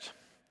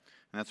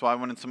And that's why I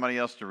wanted somebody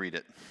else to read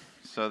it,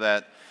 so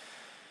that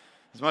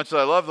as much as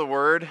I love the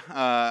Word,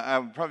 I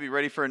would probably be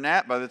ready for a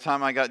nap by the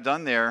time I got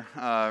done there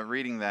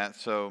reading that.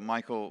 So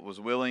Michael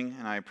was willing,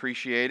 and I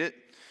appreciate it.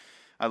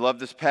 I love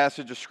this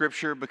passage of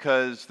Scripture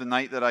because the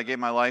night that I gave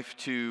my life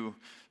to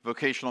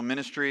vocational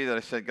ministry, that I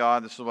said,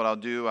 God, this is what I'll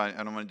do. I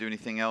don't want to do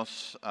anything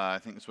else. I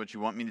think this is what you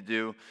want me to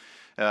do.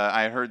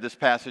 I heard this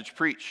passage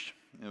preached.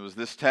 It was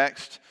this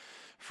text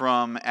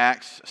from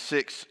Acts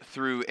 6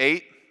 through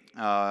 8.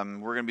 We're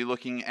going to be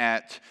looking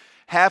at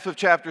half of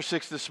chapter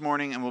 6 this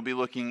morning, and we'll be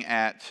looking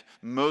at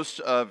most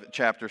of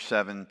chapter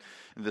 7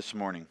 this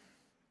morning.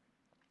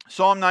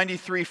 Psalm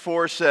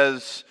 93:4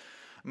 says,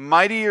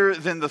 "Mightier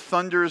than the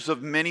thunders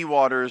of many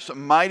waters,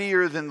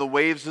 mightier than the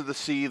waves of the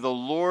sea, the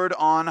Lord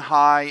on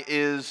high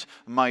is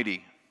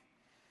mighty.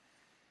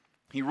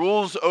 He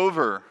rules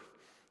over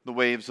the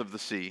waves of the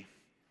sea.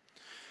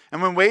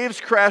 And when waves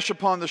crash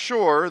upon the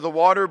shore, the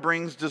water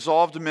brings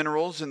dissolved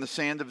minerals in the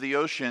sand of the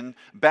ocean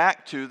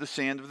back to the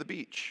sand of the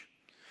beach.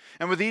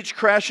 And with each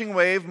crashing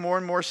wave, more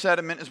and more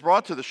sediment is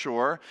brought to the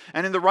shore,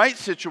 and in the right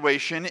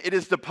situation, it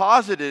is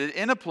deposited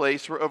in a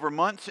place where over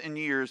months and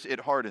years it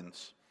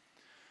hardens.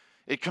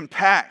 It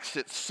compacts,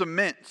 it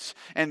cements,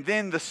 and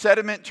then the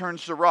sediment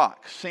turns to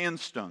rock,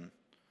 sandstone.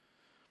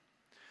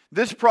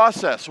 This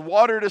process,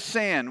 water to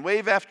sand,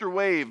 wave after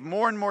wave,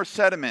 more and more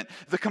sediment,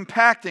 the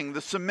compacting,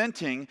 the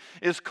cementing,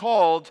 is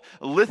called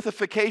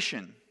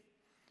lithification.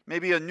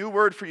 Maybe a new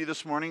word for you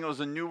this morning. It was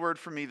a new word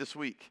for me this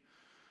week.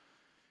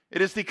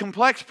 It is the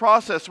complex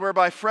process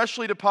whereby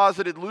freshly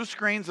deposited loose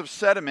grains of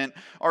sediment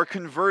are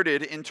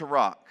converted into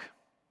rock.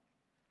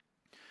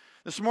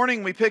 This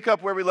morning we pick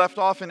up where we left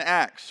off in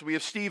Acts. We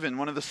have Stephen,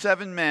 one of the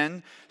 7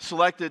 men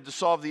selected to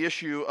solve the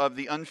issue of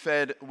the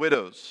unfed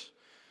widows.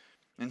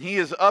 And he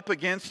is up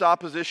against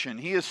opposition.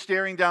 He is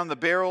staring down the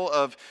barrel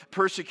of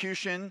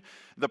persecution,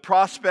 the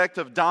prospect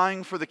of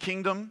dying for the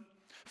kingdom,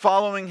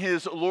 following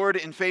his Lord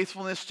in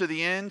faithfulness to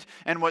the end.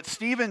 And what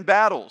Stephen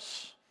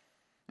battles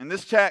in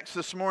this text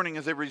this morning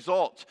is a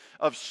result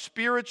of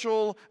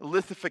spiritual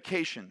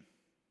lithification.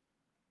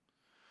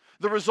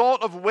 The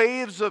result of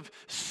waves of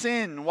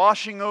sin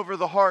washing over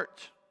the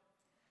heart.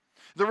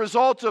 The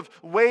result of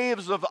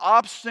waves of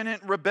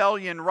obstinate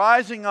rebellion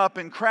rising up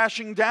and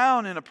crashing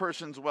down in a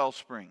person's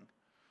wellspring.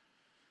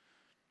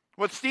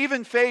 What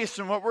Stephen faced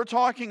and what we're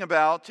talking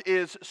about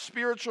is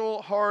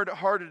spiritual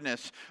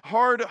hard-heartedness.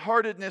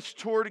 Hard-heartedness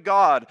toward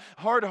God.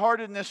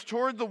 Hard-heartedness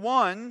toward the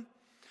one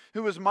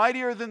who is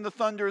mightier than the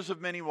thunders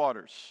of many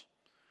waters.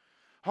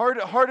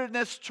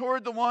 Hard-heartedness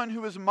toward the one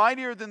who is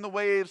mightier than the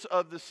waves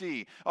of the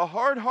sea. A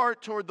hard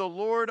heart toward the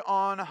Lord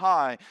on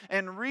high.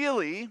 And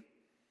really,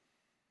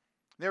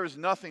 there is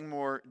nothing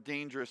more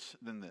dangerous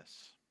than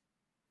this.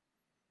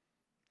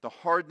 The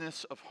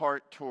hardness of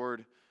heart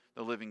toward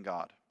the living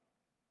God.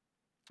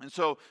 And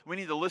so we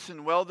need to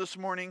listen well this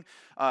morning,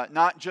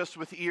 not just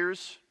with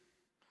ears,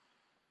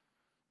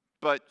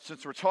 but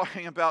since we're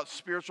talking about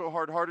spiritual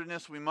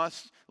hard-heartedness, we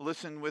must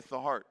listen with the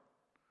heart.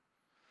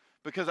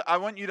 Because I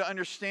want you to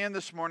understand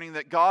this morning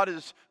that God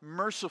is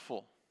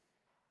merciful.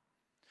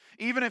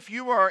 Even if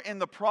you are in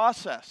the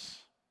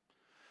process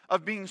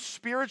of being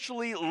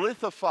spiritually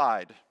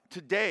lithified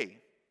today,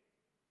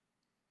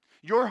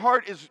 your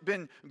heart has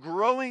been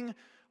growing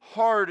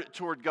hard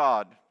toward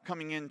God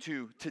coming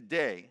into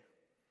today.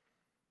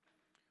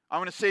 I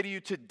want to say to you,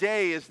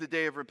 today is the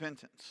day of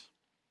repentance.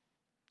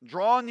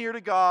 Draw near to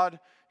God,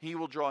 He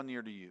will draw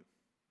near to you.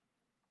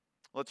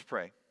 Let's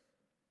pray.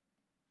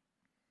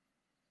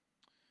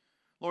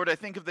 Lord, I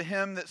think of the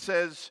hymn that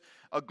says,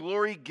 "A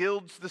glory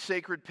gilds the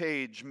sacred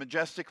page,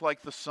 majestic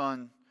like the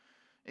sun.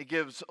 It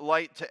gives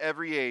light to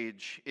every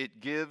age.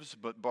 It gives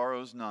but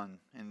borrows none."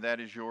 And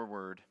that is your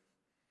word.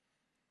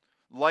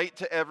 Light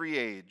to every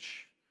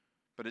age,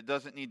 but it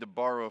doesn't need to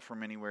borrow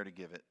from anywhere to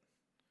give it.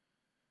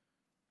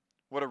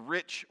 What a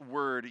rich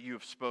word you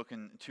have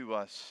spoken to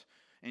us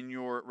in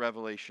your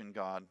revelation,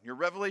 God. Your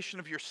revelation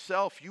of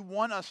yourself. You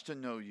want us to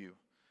know you.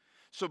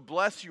 So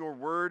bless your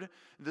word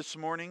this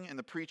morning and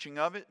the preaching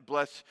of it.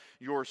 Bless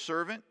your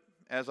servant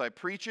as I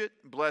preach it.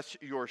 Bless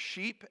your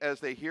sheep as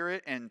they hear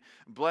it. And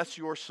bless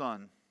your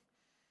Son,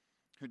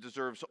 who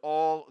deserves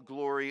all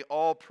glory,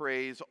 all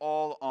praise,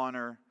 all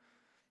honor,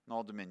 and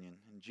all dominion.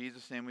 In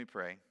Jesus' name we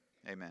pray.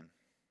 Amen.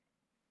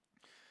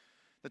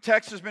 The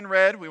text has been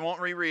read. We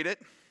won't reread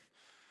it.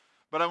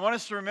 But I want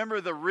us to remember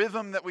the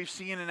rhythm that we've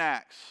seen in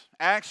Acts.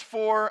 Acts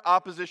 4,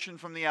 opposition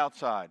from the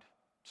outside.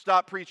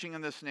 Stop preaching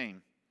in this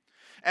name.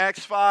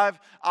 Acts 5,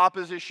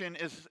 opposition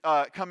is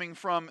coming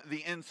from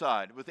the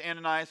inside, with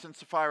Ananias and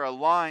Sapphira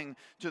lying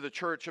to the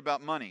church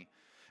about money.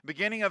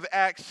 Beginning of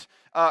Acts,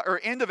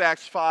 end of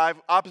Acts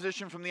 5,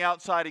 opposition from the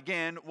outside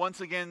again.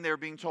 Once again, they're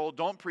being told,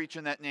 don't preach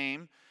in that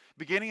name.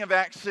 Beginning of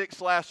Acts 6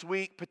 last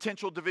week,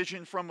 potential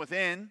division from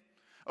within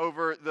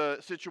over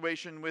the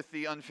situation with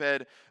the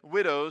unfed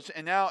widows.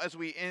 And now as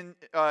we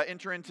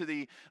enter into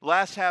the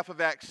last half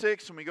of Acts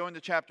 6 and we go into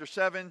chapter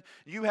 7,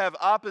 you have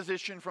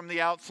opposition from the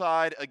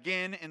outside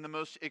again in the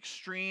most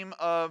extreme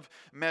of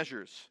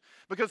measures.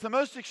 Because the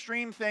most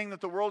extreme thing that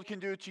the world can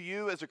do to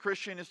you as a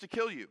Christian is to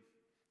kill you.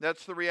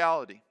 That's the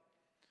reality.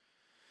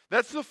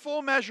 That's the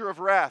full measure of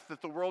wrath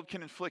that the world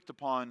can inflict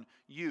upon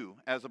you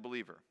as a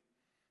believer.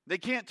 They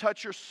can't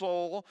touch your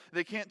soul.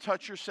 They can't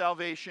touch your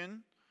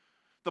salvation.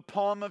 The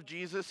palm of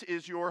Jesus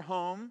is your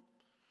home.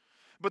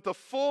 But the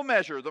full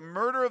measure, the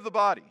murder of the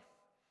body,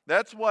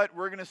 that's what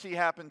we're going to see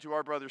happen to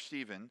our brother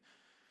Stephen.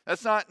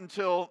 That's not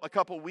until a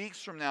couple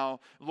weeks from now,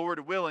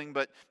 Lord willing,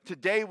 but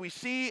today we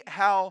see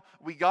how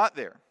we got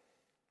there.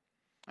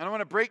 And I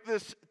want to break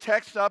this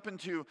text up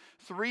into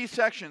 3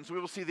 sections. We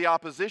will see the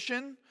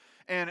opposition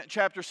in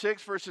chapter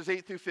 6, verses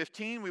 8 through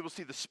 15. We will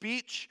see the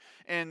speech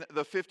in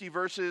the 50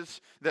 verses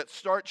that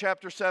start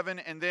chapter 7.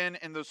 And then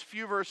in those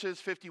few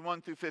verses,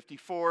 51 through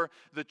 54,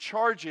 the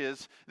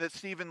charges that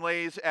Stephen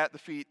lays at the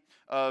feet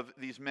of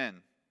these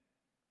men.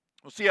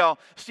 We'll see how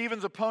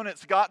Stephen's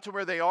opponents got to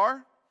where they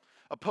are,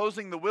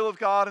 opposing the will of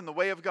God and the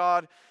way of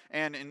God.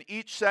 And in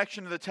each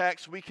section of the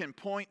text, we can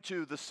point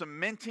to the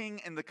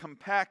cementing and the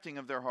compacting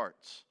of their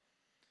hearts.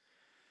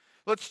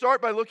 Let's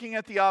start by looking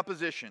at the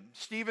opposition.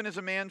 Stephen is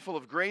a man full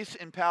of grace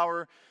and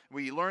power.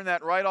 We learn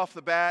that right off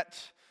the bat.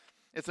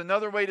 It's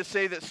another way to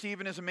say that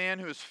Stephen is a man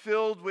who is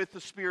filled with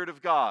the Spirit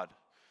of God.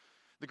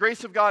 The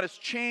grace of God has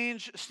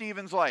changed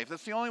Stephen's life.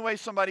 That's the only way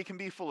somebody can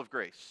be full of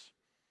grace.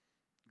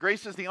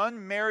 Grace is the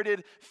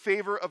unmerited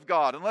favor of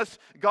God. Unless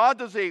God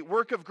does a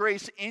work of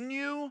grace in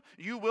you,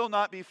 you will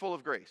not be full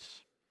of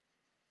grace.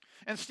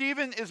 And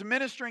Stephen is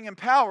ministering in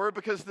power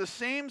because the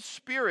same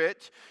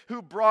Spirit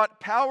who brought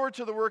power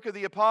to the work of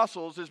the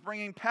apostles is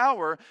bringing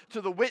power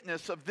to the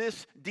witness of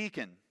this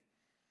deacon.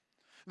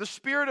 The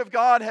Spirit of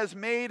God has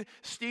made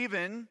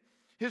Stephen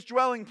his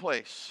dwelling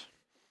place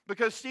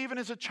because Stephen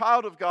is a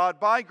child of God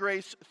by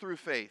grace through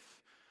faith.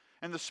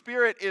 And the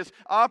Spirit is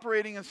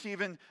operating in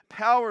Stephen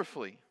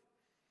powerfully.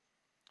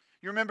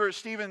 You remember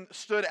Stephen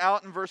stood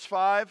out in verse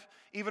 5,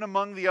 even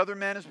among the other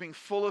men as being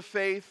full of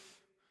faith.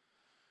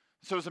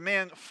 So as a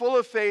man full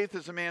of faith,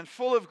 as a man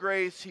full of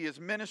grace, he is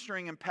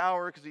ministering in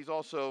power because he's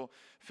also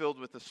filled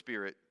with the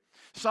Spirit.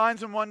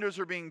 Signs and wonders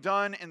are being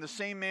done in the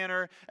same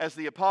manner as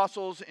the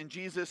apostles and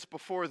Jesus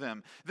before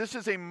them. This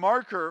is a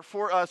marker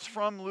for us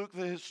from Luke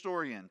the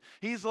historian.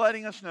 He's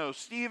letting us know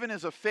Stephen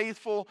is a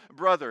faithful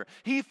brother.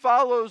 He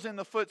follows in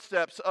the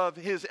footsteps of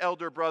his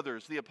elder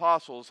brothers, the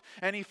apostles,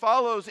 and he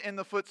follows in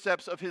the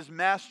footsteps of his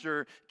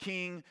master,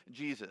 King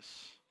Jesus.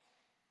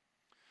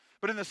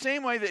 But in the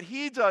same way that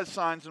he does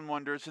signs and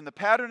wonders in the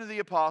pattern of the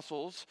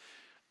apostles,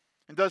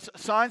 and does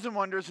signs and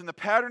wonders in the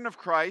pattern of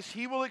Christ,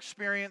 he will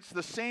experience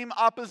the same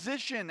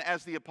opposition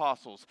as the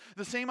apostles,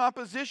 the same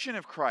opposition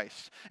of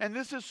Christ. And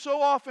this is so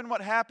often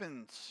what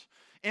happens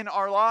in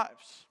our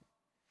lives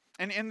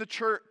and in the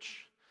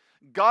church.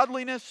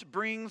 Godliness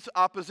brings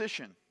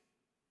opposition.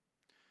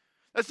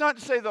 That's not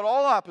to say that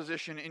all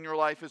opposition in your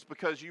life is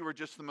because you are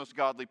just the most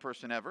godly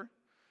person ever.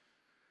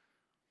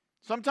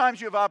 Sometimes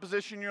you have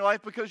opposition in your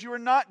life because you are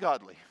not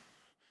godly.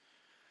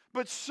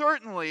 But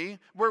certainly,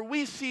 where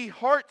we see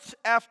hearts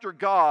after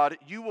God,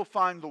 you will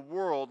find the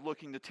world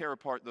looking to tear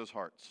apart those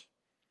hearts.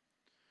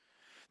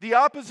 The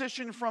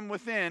opposition from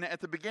within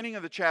at the beginning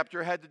of the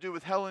chapter had to do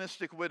with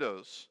Hellenistic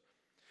widows,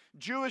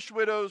 Jewish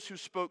widows who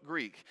spoke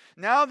Greek.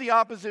 Now the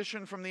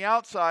opposition from the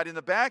outside in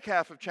the back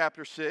half of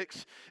chapter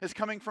 6 is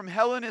coming from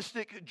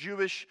Hellenistic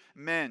Jewish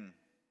men.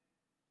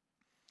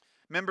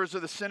 Members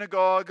of the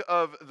synagogue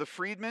of the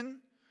freedmen.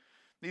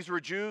 These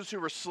were Jews who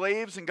were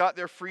slaves and got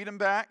their freedom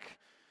back.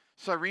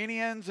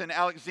 Cyrenians and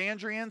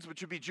Alexandrians,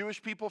 which would be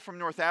Jewish people from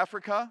North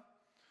Africa.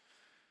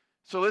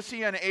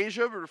 Cilicia and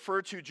Asia would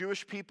refer to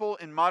Jewish people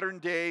in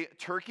modern-day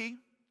Turkey.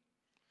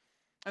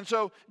 And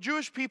so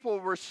Jewish people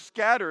were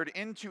scattered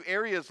into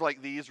areas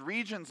like these,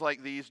 regions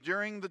like these,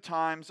 during the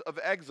times of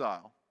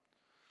exile.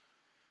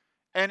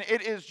 And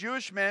it is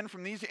Jewish men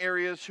from these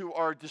areas who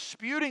are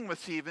disputing with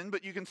Stephen,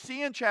 but you can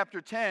see in chapter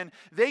 10,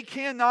 they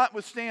cannot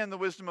withstand the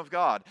wisdom of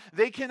God.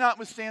 They cannot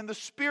withstand the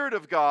Spirit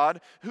of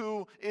God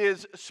who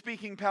is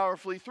speaking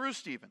powerfully through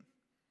Stephen.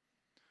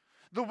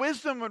 The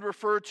wisdom would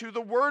refer to the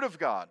Word of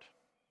God.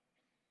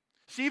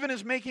 Stephen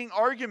is making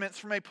arguments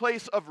from a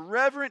place of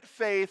reverent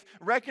faith,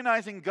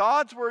 recognizing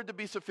God's Word to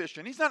be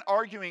sufficient. He's not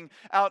arguing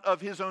out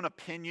of his own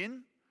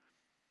opinion.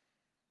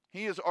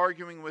 He is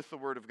arguing with the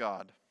Word of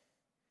God.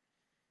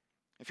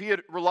 If he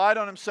had relied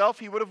on himself,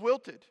 he would have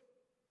wilted.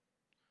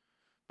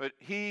 But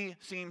he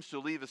seems to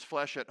leave his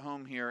flesh at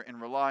home here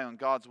and rely on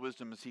God's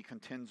wisdom as he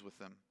contends with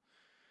them.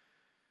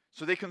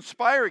 So they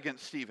conspire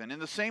against Stephen in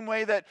the same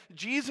way that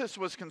Jesus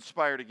was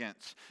conspired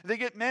against. They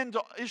get men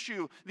to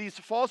issue these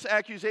false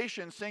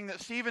accusations saying that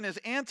Stephen is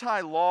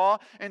anti-law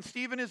and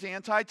Stephen is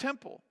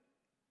anti-temple.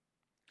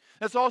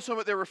 That's also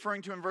what they're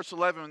referring to in verse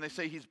 11 when they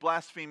say he's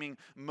blaspheming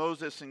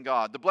Moses and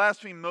God. To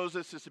blaspheme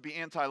Moses is to be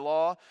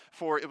anti-law,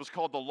 for it was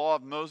called the law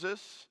of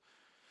Moses.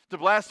 To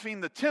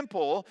blaspheme the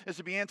temple is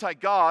to be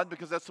anti-God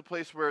because that's the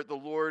place where the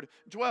Lord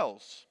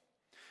dwells.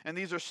 And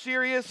these are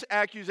serious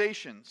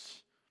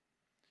accusations.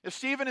 If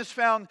Stephen is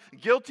found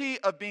guilty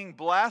of being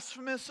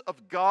blasphemous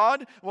of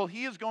God, well,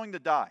 he is going to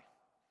die.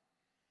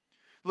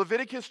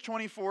 Leviticus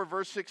 24,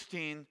 verse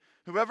 16,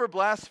 whoever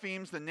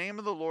blasphemes the name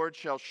of the Lord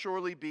shall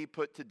surely be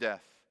put to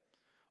death.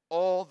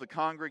 all the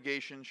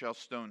congregation shall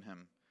stone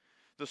him.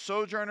 The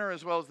sojourner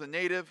as well as the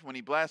native, when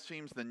he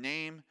blasphemes the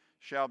name,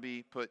 shall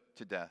be put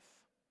to death.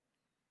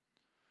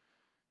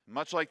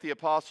 Much like the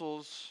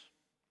apostles,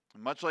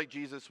 much like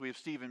Jesus, we have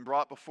Stephen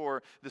brought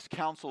before this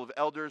council of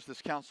elders,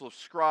 this council of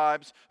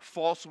scribes.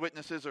 False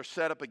witnesses are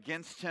set up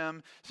against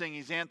him, saying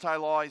he's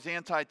anti-law, he's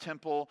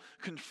anti-temple,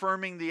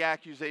 confirming the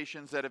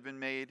accusations that have been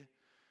made.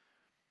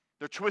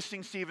 They're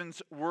twisting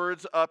Stephen's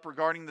words up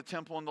regarding the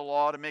temple and the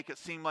law to make it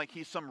seem like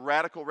he's some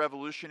radical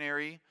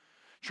revolutionary,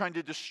 trying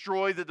to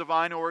destroy the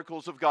divine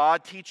oracles of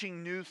God,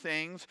 teaching new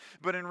things.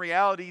 But in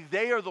reality,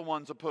 they are the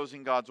ones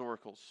opposing God's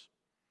oracles.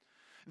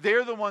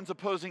 They're the ones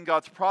opposing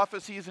God's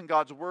prophecies and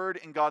God's word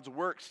and God's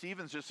work.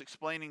 Stephen's just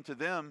explaining to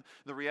them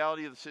the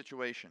reality of the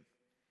situation.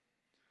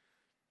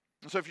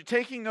 And so if you're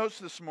taking notes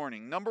this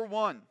morning, number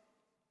one,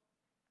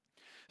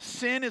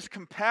 sin is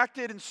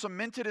compacted and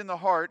cemented in the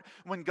heart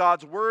when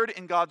God's word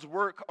and God's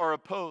work are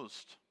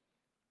opposed.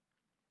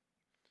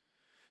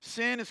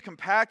 Sin is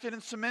compacted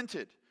and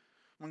cemented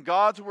when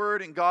God's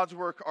word and God's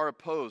work are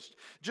opposed.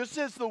 Just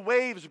as the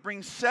waves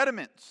bring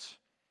sediments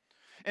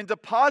and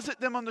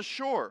deposit them on the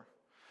shore,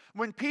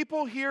 when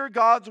people hear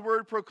God's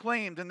word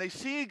proclaimed and they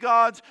see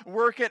God's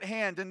work at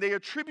hand and they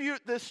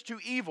attribute this to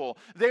evil,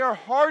 they are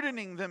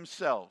hardening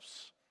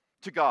themselves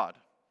to God.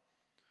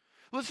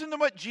 Listen to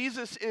what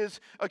Jesus is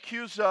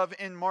accused of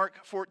in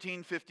Mark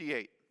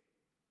 14:58.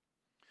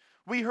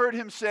 We heard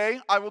him say,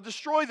 I will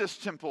destroy this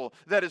temple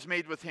that is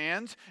made with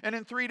hands, and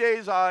in 3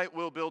 days I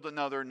will build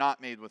another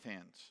not made with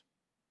hands.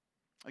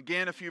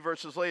 Again, a few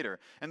verses later,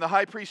 and the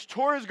high priest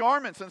tore his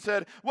garments and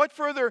said, what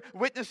further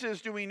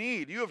witnesses do we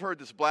need? You have heard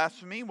this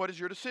blasphemy. What is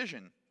your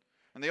decision?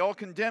 And they all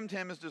condemned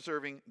him as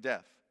deserving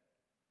death.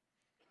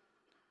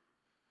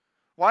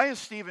 Why is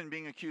Stephen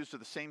being accused of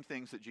the same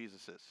things that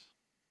Jesus is?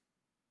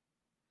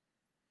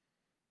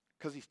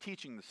 Because he's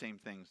teaching the same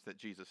things that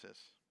Jesus is.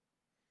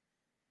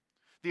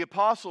 The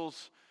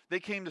apostles, they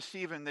came to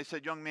Stephen, they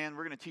said, young man,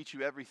 we're going to teach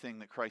you everything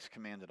that Christ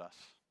commanded us.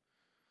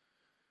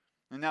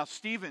 And now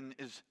Stephen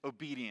is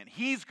obedient.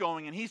 He's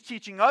going and he's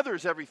teaching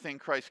others everything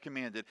Christ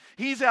commanded.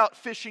 He's out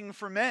fishing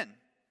for men,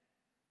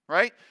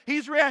 right?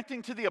 He's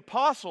reacting to the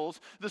apostles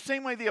the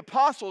same way the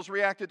apostles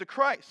reacted to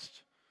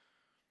Christ.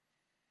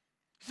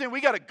 He's saying,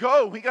 we got to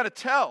go, we got to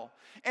tell.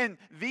 And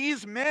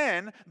these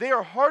men, they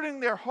are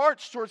hardening their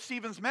hearts towards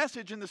Stephen's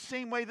message in the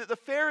same way that the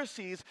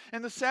Pharisees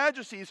and the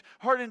Sadducees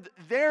hardened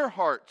their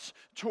hearts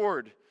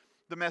toward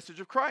the message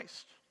of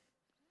Christ.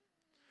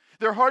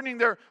 They're hardening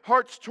their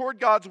hearts toward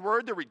God's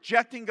word. They're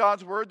rejecting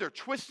God's word. They're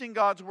twisting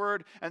God's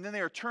word. And then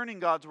they are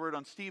turning God's word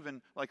on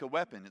Stephen like a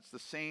weapon. It's the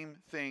same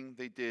thing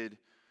they did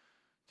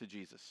to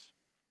Jesus.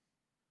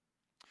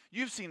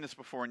 You've seen this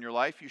before in your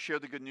life. You share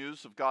the good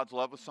news of God's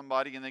love with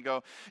somebody and they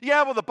go,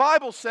 yeah, well, the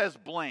Bible says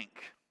blank.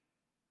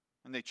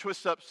 And they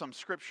twist up some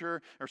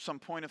scripture or some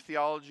point of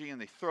theology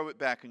and they throw it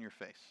back in your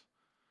face.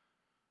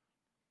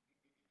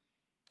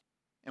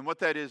 And what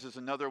that is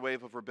another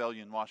wave of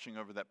rebellion washing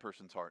over that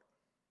person's heart.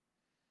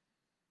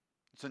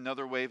 It's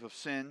another wave of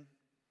sin.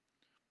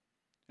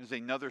 It is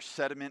another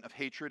sediment of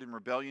hatred and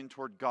rebellion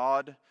toward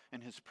God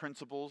and his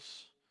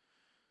principles.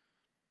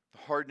 The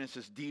hardness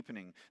is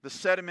deepening. The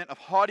sediment of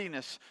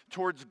haughtiness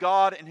towards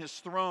God and his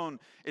throne,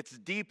 it's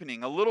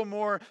deepening. A little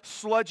more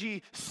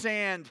sludgy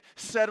sand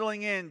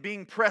settling in,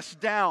 being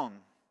pressed down.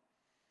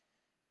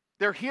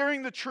 They're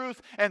hearing the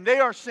truth and they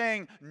are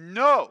saying,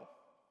 no.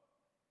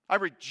 I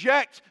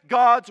reject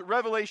God's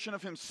revelation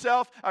of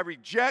himself. I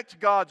reject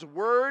God's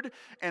word,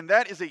 and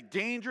that is a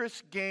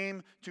dangerous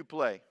game to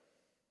play.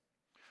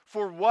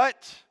 For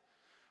what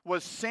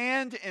was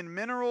sand and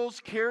minerals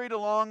carried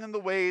along in the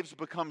waves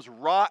becomes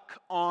rock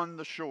on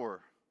the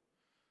shore.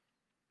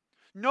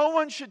 No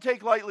one should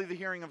take lightly the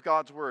hearing of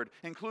God's word,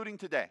 including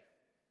today.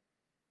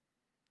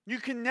 You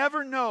can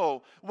never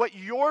know what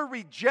your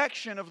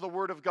rejection of the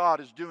word of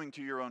God is doing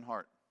to your own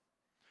heart.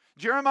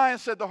 Jeremiah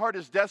said the heart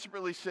is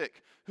desperately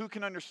sick. Who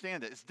can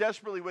understand it? It's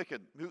desperately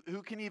wicked.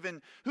 Who can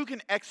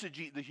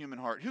exegete the human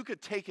heart? Who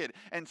could take it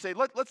and say,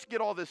 let's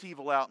get all this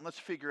evil out and let's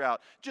figure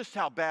out just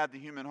how bad the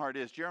human heart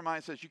is?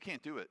 Jeremiah says you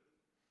can't do it.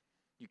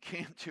 You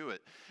can't do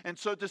it. And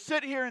so to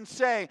sit here and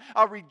say,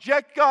 I'll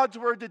reject God's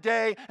word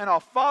today and I'll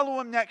follow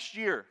him next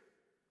year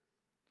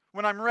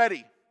when I'm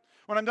ready,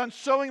 when I'm done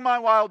sowing my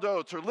wild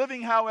oats or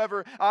living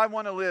however I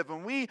want to live.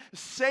 When we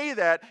say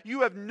that,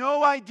 you have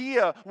no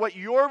idea what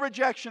your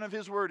rejection of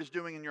his word is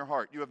doing in your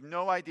heart. You have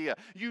no idea.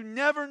 You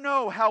never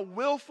know how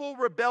willful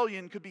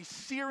rebellion could be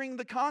searing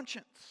the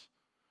conscience.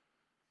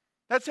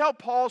 That's how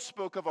Paul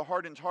spoke of a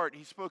hardened heart.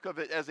 He spoke of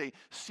it as a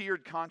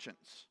seared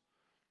conscience.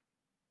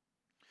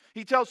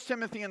 He tells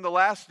Timothy in the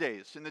last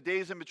days, in the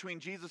days in between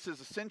Jesus'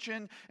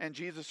 ascension and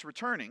Jesus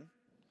returning,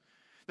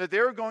 that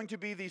there are going to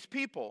be these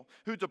people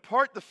who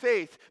depart the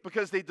faith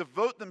because they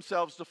devote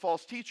themselves to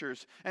false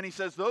teachers. And he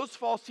says those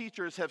false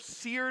teachers have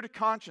seared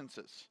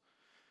consciences.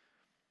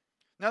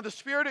 Now the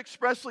Spirit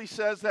expressly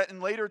says that in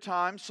later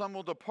times some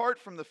will depart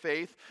from the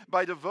faith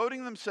by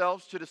devoting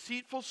themselves to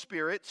deceitful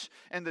spirits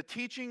and the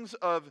teachings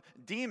of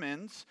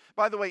demons.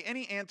 By the way,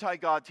 any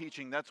anti-God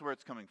teaching, that's where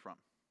it's coming from.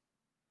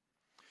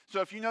 So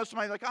if you know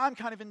somebody like, I'm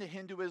kind of into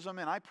Hinduism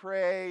and I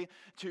pray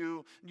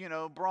to,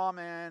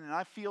 Brahman and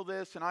I feel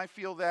this and I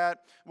feel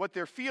that, what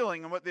they're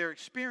feeling and what they're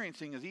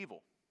experiencing is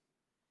evil.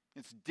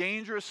 It's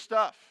dangerous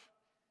stuff.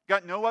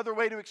 Got no other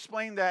way to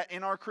explain that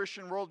in our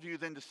Christian worldview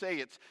than to say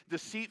it's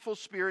deceitful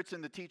spirits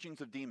and the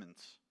teachings of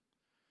demons.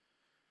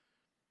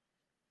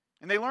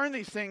 And they learn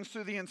these things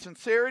through the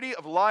insincerity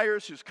of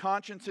liars whose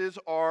consciences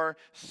are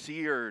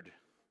seared.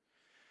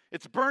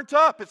 It's burnt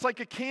up. It's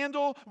like a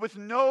candle with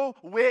no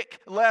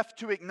wick left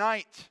to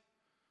ignite.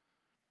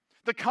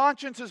 The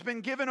conscience has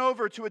been given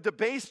over to a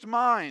debased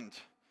mind.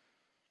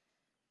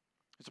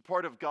 It's a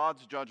part of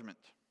God's judgment.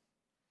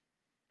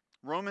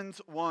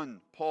 Romans 1,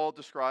 Paul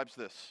describes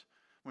this.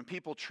 When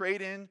people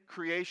trade in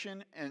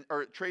creation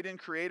or trade in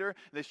creator,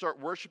 they start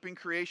worshiping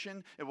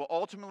creation, it will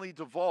ultimately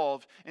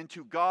devolve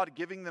into God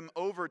giving them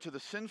over to the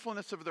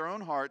sinfulness of their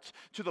own hearts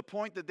to the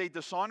point that they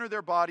dishonor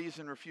their bodies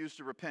and refuse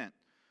to repent.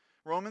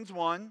 Romans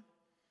 1,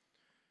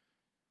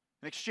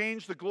 and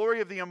exchange the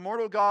glory of the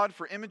immortal God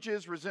for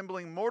images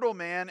resembling mortal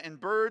man and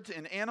birds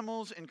and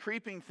animals and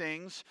creeping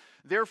things.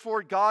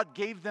 Therefore God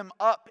gave them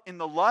up in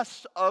the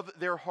lust of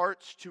their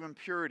hearts to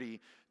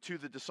impurity, to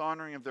the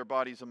dishonoring of their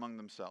bodies among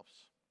themselves.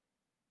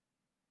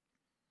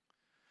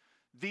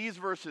 These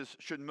verses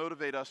should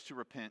motivate us to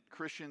repent,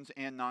 Christians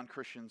and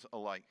non-Christians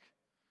alike.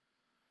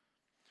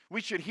 We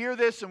should hear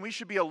this and we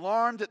should be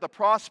alarmed at the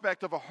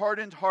prospect of a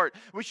hardened heart.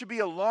 We should be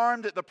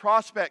alarmed at the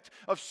prospect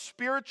of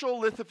spiritual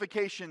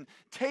lithification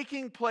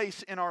taking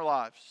place in our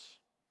lives.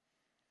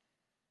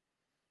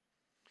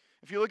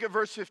 If you look at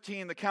verse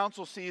 15, the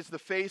council sees the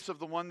face of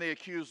the one they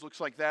accuse looks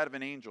like that of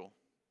an angel.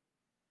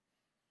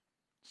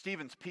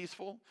 Stephen's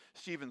peaceful.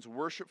 Stephen's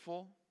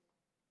worshipful.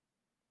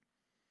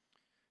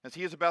 As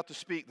he is about to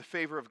speak, the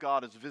favor of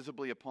God is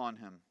visibly upon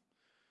him.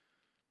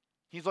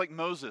 He's like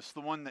Moses, the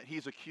one that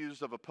he's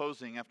accused of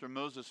opposing after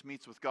Moses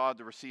meets with God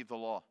to receive the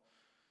law.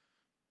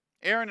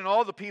 Aaron and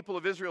all the people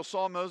of Israel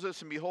saw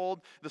Moses, and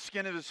behold, the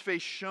skin of his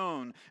face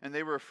shone, and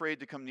they were afraid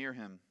to come near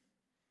him.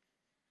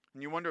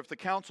 And you wonder if the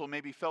council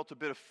maybe felt a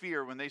bit of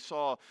fear when they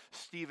saw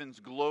Stephen's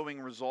glowing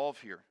resolve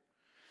here.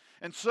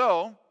 And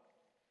so,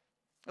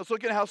 let's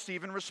look at how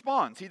Stephen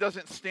responds. He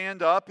doesn't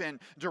stand up and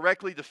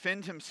directly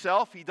defend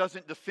himself. He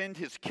doesn't defend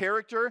his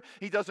character.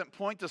 He doesn't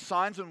point to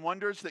signs and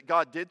wonders that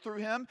God did through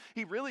him.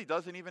 He really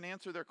doesn't even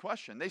answer their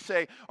question. They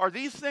say, are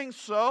these things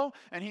so?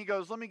 And he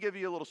goes, let me give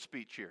you a little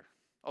speech here,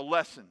 a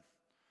lesson.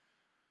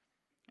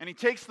 And he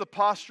takes the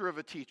posture of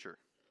a teacher.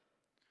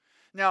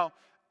 Now,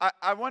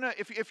 I want to,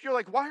 if you're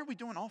like, why are we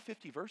doing all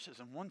 50 verses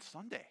in one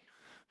Sunday?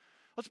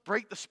 Let's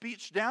break the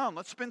speech down.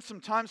 Let's spend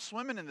some time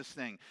swimming in this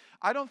thing.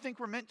 I don't think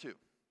we're meant to.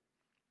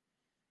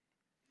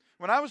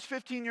 When I was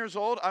 15 years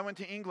old, I went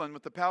to England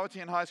with the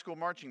Powhatan High School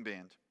Marching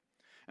Band.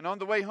 And on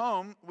the way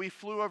home, we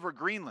flew over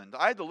Greenland.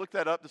 I had to look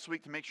that up this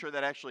week to make sure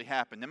that actually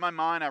happened. In my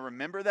mind, I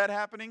remember that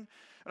happening. And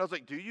I was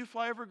like, do you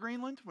fly over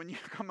Greenland when you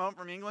come home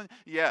from England?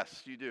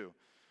 Yes, you do.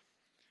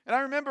 And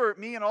I remember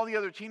me and all the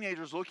other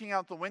teenagers looking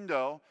out the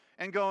window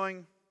and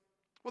going,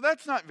 well,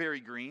 that's not very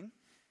green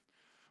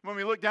when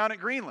we look down at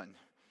Greenland.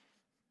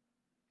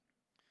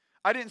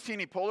 I didn't see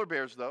any polar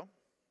bears, though.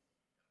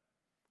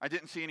 I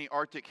didn't see any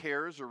Arctic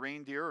hares or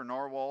reindeer or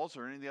narwhals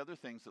or any of the other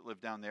things that live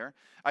down there.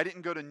 I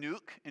didn't go to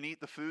Nuuk and eat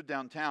the food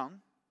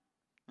downtown.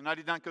 And I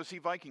did not go see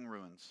Viking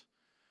ruins.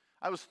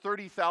 I was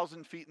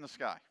 30,000 feet in the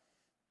sky.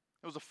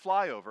 It was a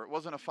flyover. It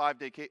wasn't a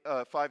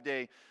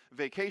five-day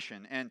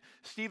vacation. And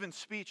Stephen's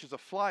speech is a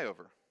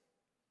flyover.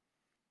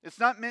 It's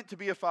not meant to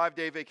be a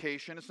 5-day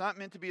vacation. It's not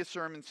meant to be a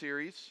sermon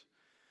series.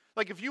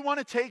 Like if you want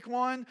to take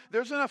one,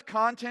 there's enough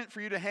content for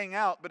you to hang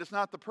out, but it's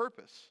not the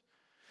purpose.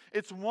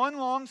 It's one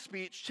long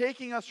speech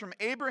taking us from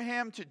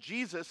Abraham to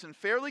Jesus in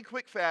fairly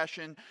quick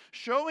fashion,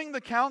 showing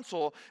the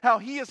council how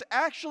he is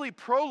actually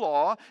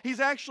pro-law, he's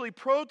actually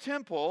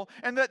pro-temple,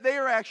 and that they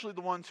are actually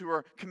the ones who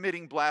are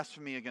committing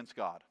blasphemy against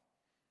God.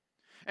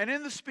 And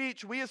in the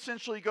speech, we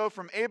essentially go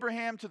from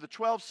Abraham to the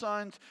 12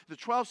 sons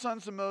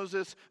to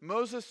Moses,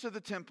 Moses to the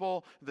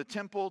temple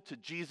to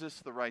Jesus,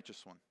 the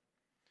righteous one.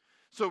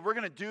 So we're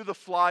going to do the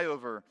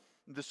flyover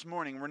this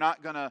morning. We're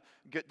not going to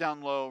get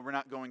down low. We're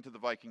not going to the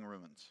Viking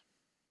ruins.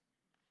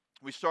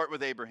 We start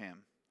with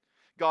Abraham.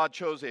 God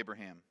chose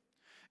Abraham.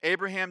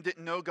 Abraham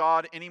didn't know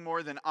God any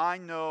more than I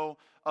know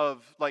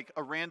of like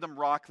a random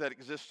rock that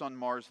exists on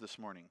Mars this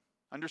morning.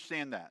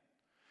 Understand that.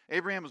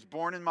 Abraham was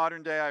born in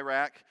modern day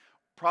Iraq,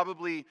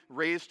 probably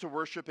raised to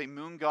worship a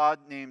moon god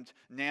named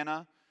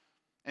Nana,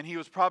 and he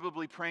was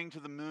probably praying to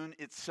the moon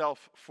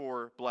itself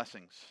for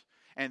blessings.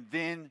 And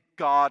then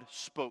God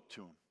spoke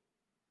to him.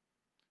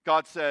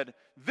 God said,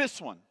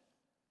 this one,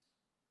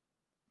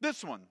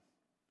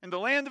 in the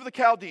land of the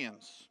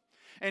Chaldeans.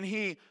 And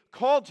he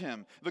called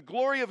him. The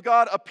glory of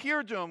God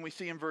appeared to him, we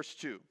see in verse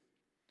 2.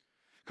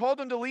 Called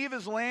him to leave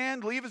his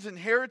land, leave his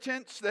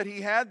inheritance that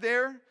he had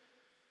there,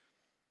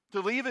 to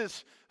leave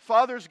his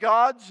father's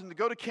gods and to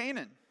go to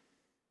Canaan.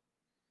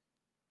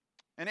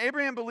 And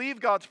Abraham believed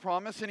God's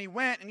promise, and he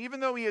went. And even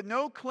though he had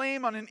no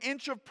claim on an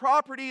inch of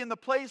property in the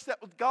place that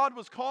God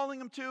was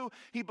calling him to,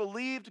 he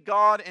believed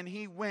God and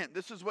he went.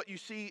 This is what you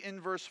see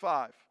in verse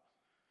 5.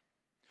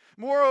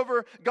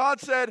 Moreover, God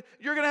said,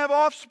 you're going to have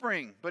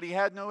offspring, but he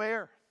had no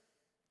heir.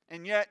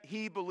 And yet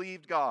he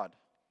believed God.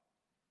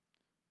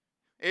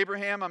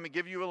 Abraham, I'm going to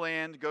give you a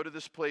land. Go to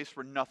this place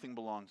where nothing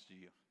belongs to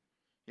you.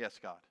 Yes,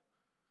 God.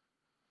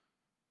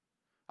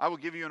 I will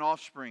give you an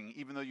offspring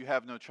even though you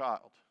have no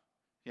child.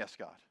 Yes,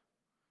 God.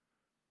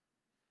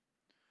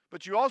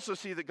 But you also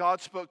see that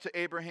God spoke to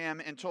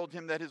Abraham and told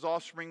him that his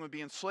offspring would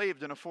be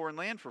enslaved in a foreign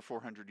land for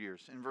 400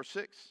 years in verse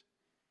 6.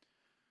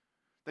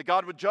 That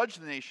God would judge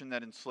the nation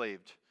that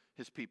enslaved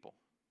his people.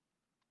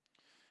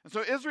 And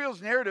so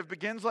Israel's narrative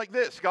begins like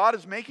this. God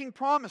is making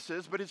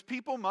promises, but his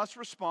people must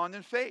respond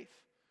in faith.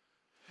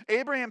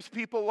 Abraham's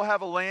people will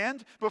have a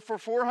land, but for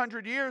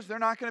 400 years, they're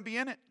not going to be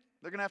in it.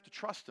 They're going to have to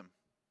trust him.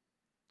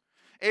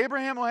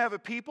 Abraham will have a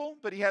people,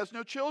 but he has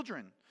no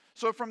children.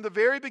 So from the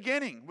very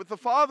beginning, with the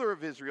father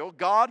of Israel,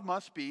 God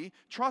must be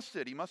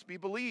trusted. He must be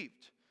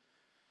believed.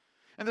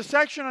 And the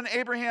section on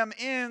Abraham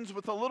ends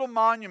with a little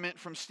monument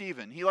from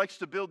Stephen. He likes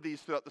to build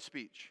these throughout the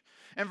speech.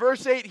 In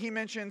verse 8, he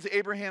mentions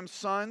Abraham's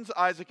sons,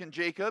 Isaac and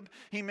Jacob.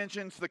 He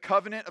mentions the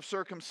covenant of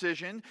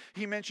circumcision.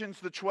 He mentions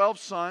the 12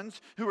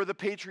 sons who are the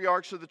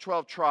patriarchs of the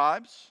 12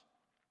 tribes.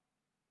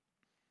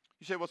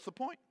 You say, what's the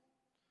point?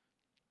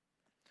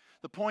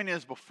 The point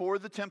is, before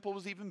the temple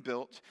was even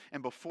built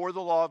and before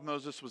the law of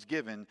Moses was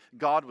given,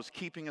 God was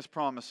keeping his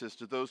promises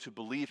to those who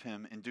believe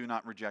him and do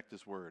not reject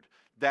his word.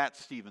 That's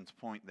Stephen's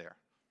point there.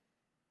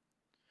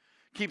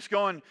 Keeps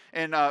going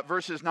in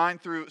verses 9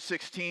 through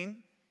 16.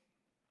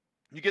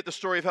 You get the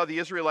story of how the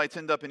Israelites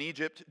end up in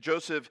Egypt.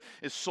 Joseph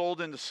is sold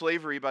into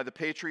slavery by the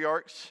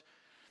patriarchs.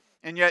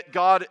 And yet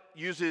God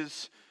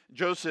uses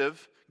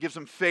Joseph, gives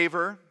him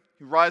favor.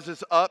 He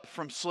rises up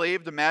from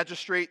slave to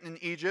magistrate in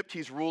Egypt.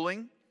 He's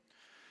ruling.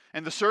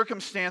 And the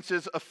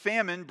circumstances of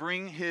famine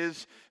bring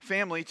his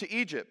family to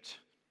Egypt.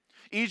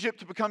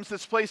 Egypt becomes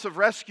this place of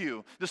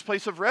rescue, this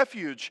place of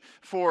refuge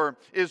for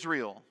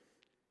Israel.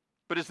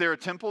 But is there a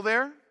temple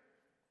there?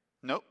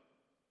 Nope.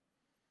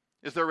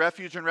 Is there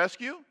refuge and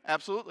rescue?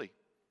 Absolutely.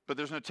 But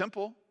there's no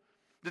temple.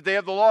 Did they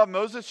have the law of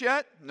Moses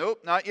yet?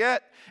 Nope, not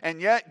yet.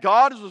 And yet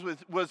God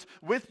was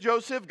with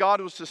Joseph. God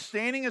was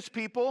sustaining his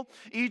people.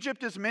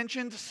 Egypt is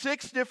mentioned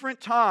 6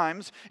 different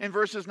times in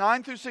verses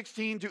 9 through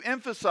 16 to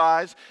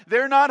emphasize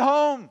they're not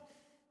home.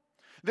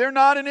 They're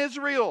not in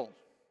Israel.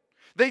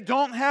 They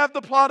don't have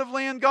the plot of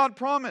land God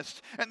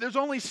promised. And there's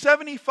only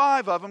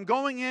 75 of them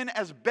going in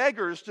as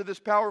beggars to this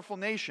powerful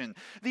nation.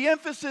 The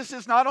emphasis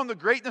is not on the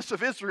greatness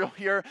of Israel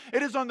here.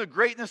 It is on the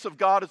greatness of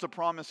God as a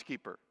promise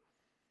keeper.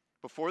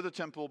 Before the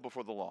temple,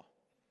 before the law.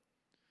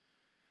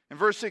 In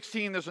verse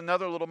 16, there's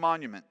another little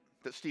monument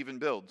that Stephen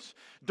builds.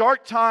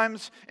 Dark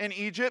times in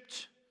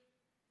Egypt,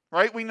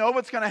 right? We know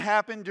what's going to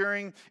happen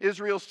during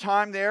Israel's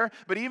time there.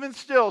 But even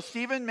still,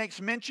 Stephen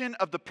makes mention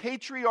of the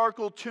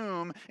patriarchal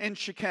tomb in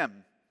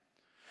Shechem.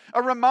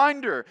 A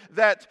reminder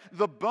that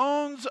the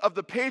bones of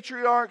the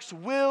patriarchs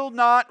will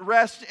not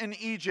rest in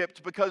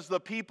Egypt because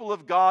the people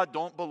of God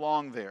don't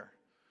belong there.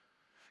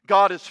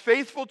 God is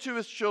faithful to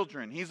his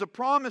children. He's a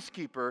promise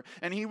keeper,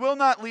 and he will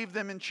not leave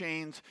them in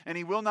chains, and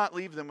he will not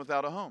leave them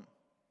without a home.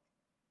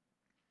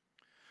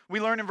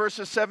 We learn in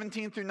verses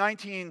 17 through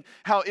 19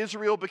 how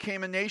Israel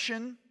became a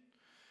nation.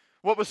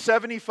 What was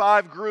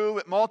 75 grew,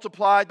 it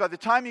multiplied. By the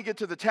time you get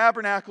to the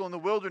tabernacle in the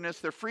wilderness,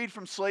 they're freed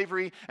from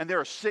slavery, and there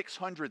are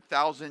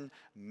 600,000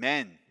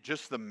 men,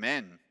 just the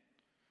men.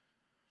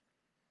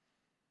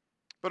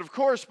 But of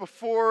course,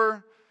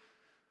 before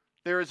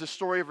there is a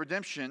story of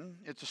redemption,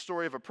 it's a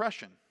story of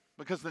oppression.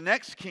 Because the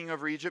next king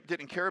over Egypt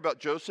didn't care about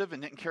Joseph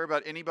and didn't care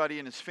about anybody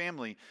in his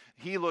family.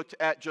 He looked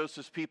at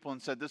Joseph's people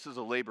and said, this is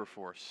a labor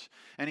force.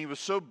 And he was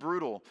so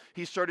brutal,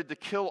 he started to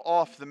kill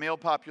off the male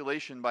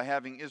population by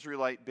having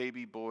Israelite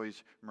baby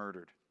boys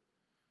murdered.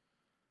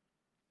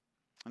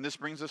 And this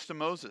brings us to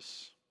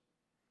Moses.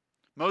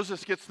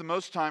 Moses gets the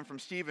most time from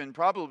Stephen,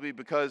 probably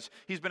because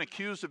he's been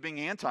accused of being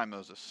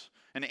anti-Moses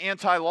and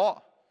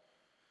anti-law.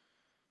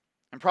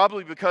 And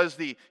probably because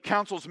the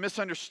council's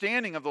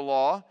misunderstanding of the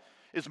law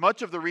is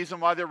much of the reason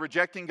why they're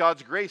rejecting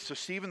God's grace. So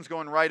Stephen's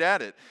going right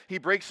at it. He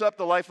breaks up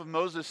the life of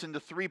Moses into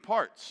 3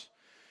 parts.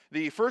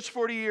 The first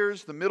 40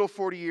 years, the middle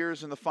 40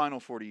 years, and the final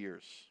 40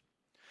 years.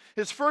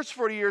 His first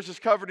 40 years is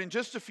covered in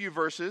just a few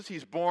verses.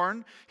 He's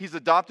born. He's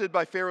adopted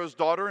by Pharaoh's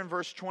daughter in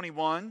verse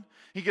 21.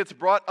 He gets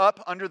brought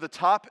up under the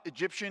top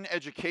Egyptian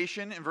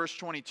education in verse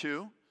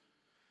 22.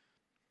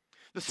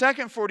 The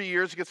second 40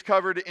 years gets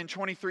covered in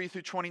 23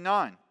 through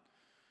 29.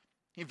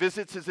 He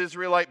visits his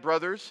Israelite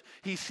brothers.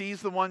 He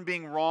sees the one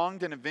being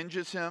wronged and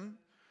avenges him,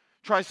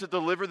 tries to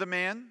deliver the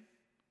man.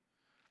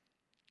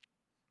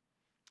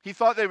 He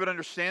thought they would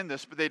understand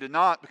this, but they did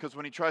not, because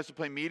when he tries to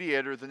play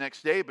mediator the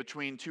next day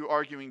between 2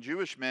 arguing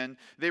Jewish men,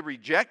 they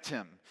reject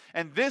him.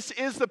 And this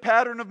is the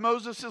pattern of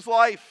Moses'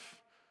 life.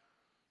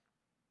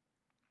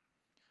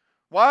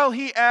 While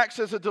he acts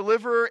as a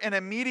deliverer and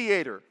a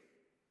mediator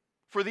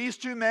for these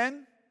 2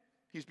 men,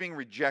 he's being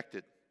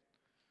rejected.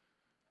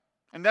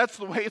 And that's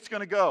the way it's going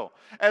to go.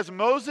 As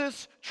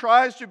Moses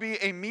tries to be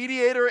a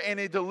mediator and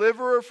a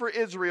deliverer for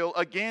Israel,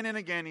 again and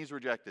again he's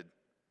rejected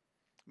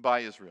by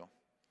Israel.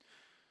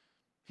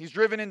 He's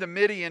driven into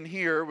Midian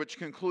here, which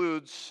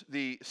concludes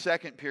the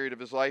second period of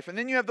his life. And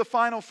then you have the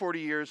final 40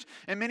 years,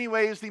 in many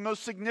ways the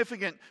most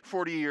significant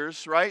 40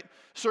 years, right?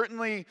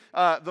 Certainly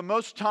the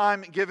most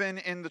time given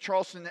in the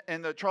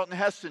Charlton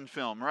Heston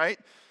film, right?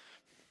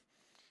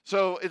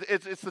 So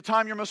it's the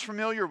time you're most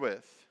familiar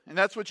with. And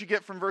that's what you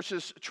get from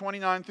verses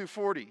 29 through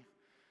 40.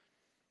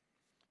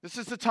 This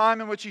is the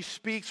time in which he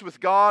speaks with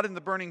God in the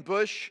burning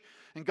bush,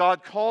 and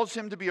God calls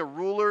him to be a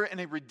ruler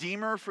and a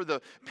redeemer for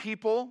the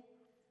people.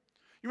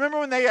 You remember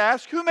when they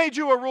asked, who made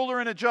you a ruler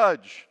and a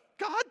judge?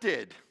 God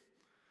did.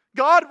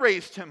 God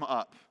raised him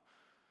up.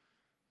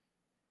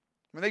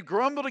 When they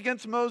grumbled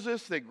against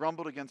Moses, they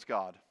grumbled against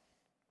God.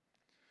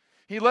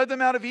 He led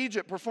them out of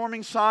Egypt,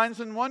 performing signs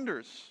and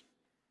wonders,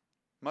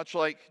 much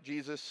like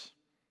Jesus,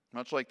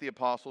 much like the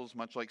apostles,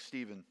 much like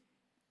Stephen.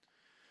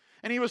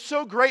 And he was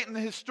so great in the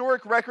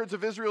historic records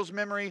of Israel's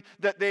memory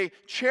that they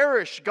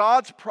cherished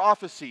God's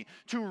prophecy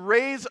to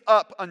raise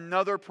up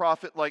another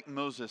prophet like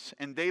Moses.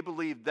 And they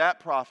believed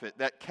that prophet,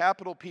 that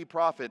capital P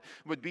prophet,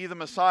 would be the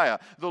Messiah.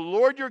 The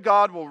Lord your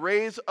God will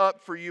raise up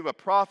for you a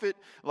prophet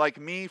like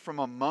me from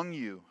among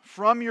you,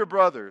 from your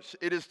brothers.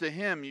 It is to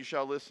him you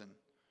shall listen.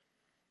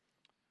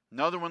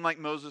 Another one like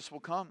Moses will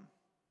come.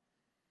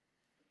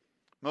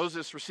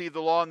 Moses received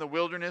the law in the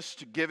wilderness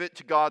to give it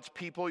to God's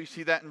people. You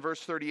see that in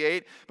verse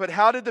 38. But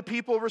how did the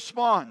people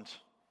respond?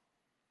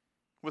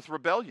 With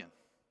rebellion.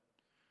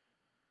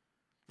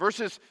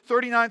 Verses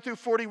 39 through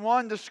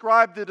 41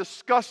 describe the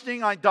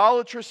disgusting,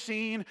 idolatrous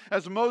scene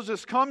as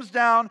Moses comes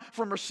down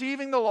from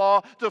receiving the law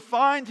to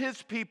find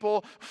his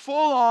people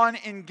full on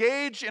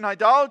engaged in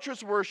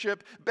idolatrous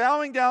worship,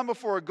 bowing down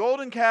before a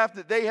golden calf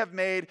that they have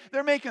made.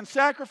 They're making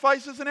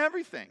sacrifices and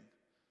everything.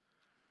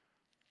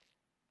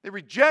 They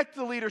reject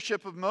the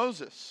leadership of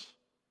Moses.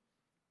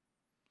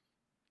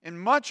 And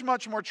much,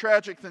 much more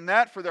tragic than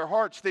that for their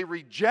hearts, they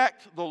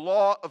reject the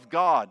law of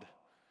God.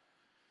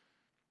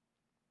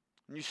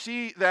 And you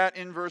see that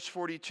in verse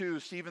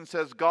 42. Stephen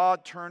says,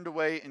 God turned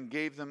away and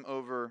gave them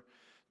over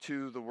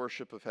to the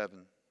worship of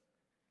heaven.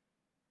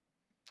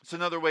 It's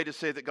another way to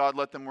say that God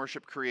let them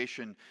worship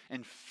creation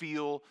and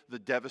feel the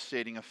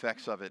devastating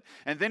effects of it.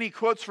 And then he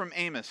quotes from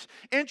Amos.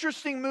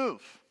 Interesting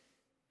move.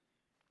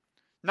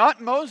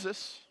 Not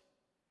Moses.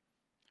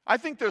 I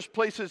think there's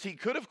places he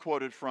could have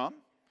quoted from.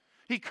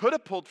 He could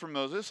have pulled from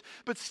Moses,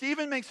 but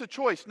Stephen makes a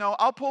choice. No,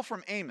 I'll pull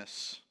from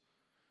Amos.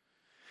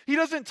 He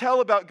doesn't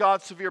tell about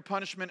God's severe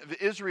punishment of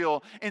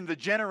Israel in the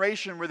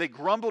generation where they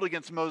grumbled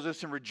against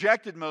Moses and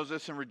rejected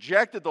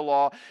the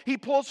law. He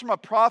pulls from a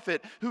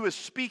prophet who is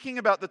speaking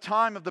about the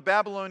time of the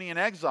Babylonian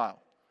exile.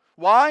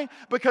 Why?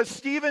 Because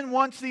Stephen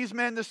wants these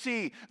men to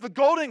see the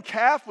golden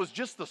calf was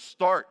just the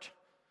start.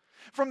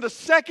 From the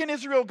second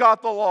Israel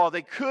got the law,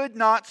 they could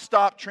not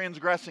stop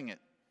transgressing it.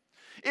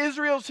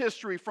 Israel's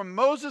history from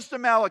Moses to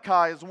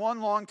Malachi is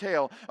one long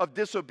tale of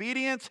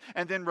disobedience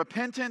and then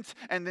repentance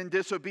and then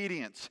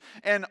disobedience.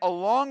 And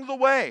along the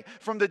way,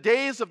 from the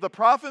days of the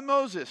prophet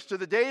Moses to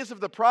the days of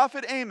the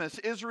prophet Amos,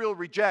 Israel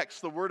rejects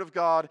the word of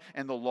God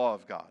and the law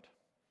of God.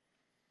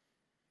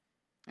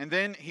 And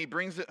then he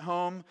brings it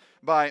home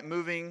by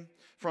moving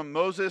from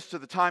Moses to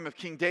the time of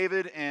King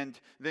David and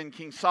then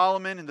King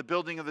Solomon and the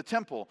building of the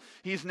temple.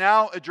 He's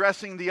now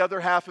addressing the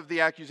other half of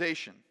the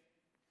accusation.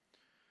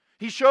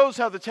 He shows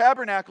how the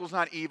tabernacle is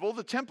not evil,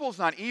 the temple is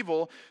not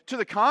evil. To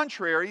the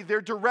contrary, they're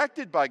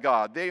directed by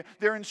God.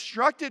 They're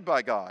instructed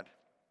by God.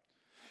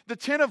 The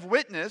tent of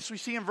witness, we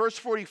see in verse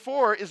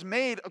 44, is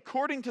made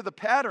according to the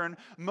pattern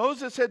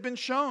Moses had been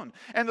shown.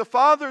 And the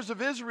fathers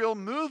of Israel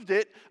moved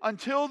it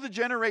until the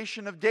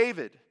generation of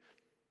David.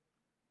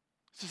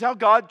 This is how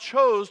God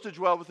chose to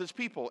dwell with his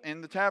people,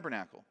 in the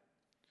tabernacle.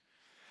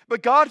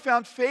 But God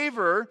found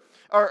favor,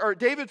 or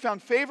David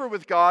found favor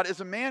with God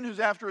as a man who's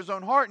after his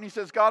own heart. And he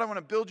says, God, I want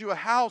to build you a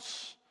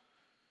house.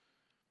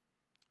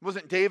 It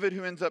wasn't David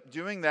who ends up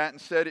doing that.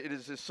 Instead, it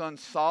is his son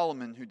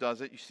Solomon who does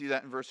it. You see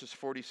that in verses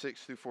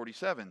 46 through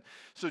 47.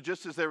 So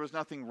just as there was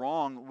nothing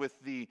wrong with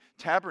the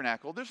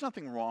tabernacle, there's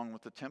nothing wrong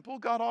with the temple.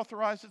 God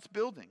authorized its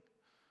building.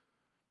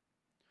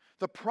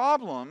 The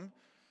problem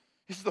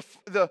is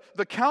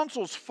the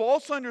council's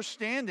false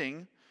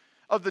understanding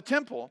of the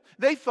temple.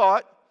 They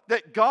thought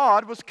that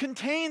God was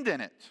contained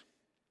in it.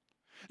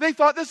 They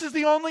thought this is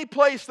the only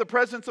place the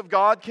presence of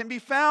God can be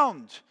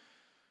found.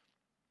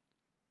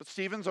 But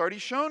Stephen's already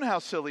shown how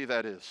silly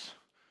that is.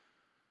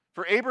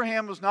 For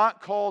Abraham was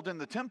not called in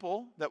the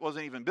temple that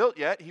wasn't even built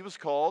yet. He was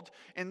called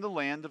in the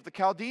land of the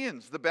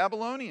Chaldeans, the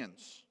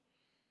Babylonians.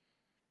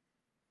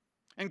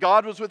 And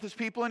God was with his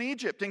people in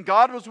Egypt. And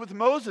God was with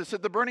Moses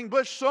at the burning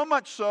bush, so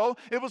much so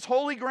it was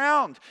holy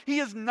ground. He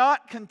is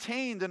not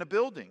contained in a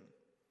building.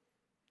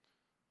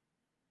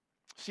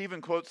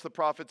 Stephen quotes the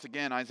prophets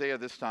again, Isaiah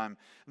this time.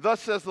 Thus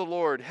says the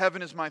Lord,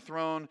 heaven is my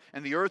throne,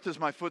 and the earth is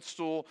my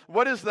footstool.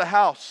 What is the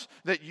house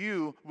that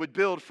you would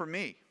build for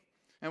me?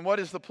 And what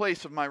is the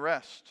place of my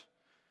rest?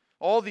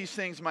 All these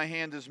things my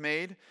hand has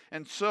made,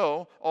 and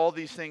so all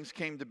these things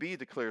came to be,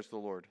 declares the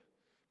Lord.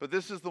 But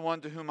this is the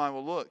one to whom I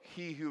will look,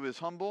 he who is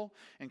humble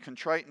and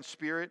contrite in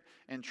spirit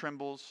and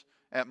trembles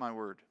at my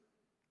word.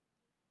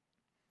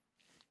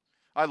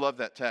 I love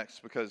that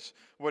text because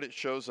what it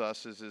shows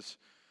us is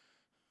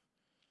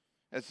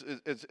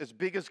as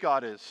big as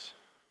God is,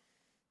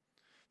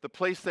 the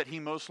place that he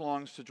most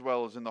longs to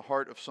dwell is in the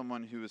heart of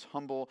someone who is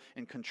humble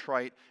and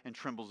contrite and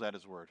trembles at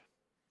his word.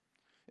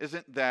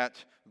 Isn't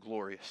that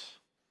glorious?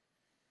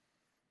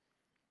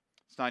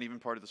 It's not even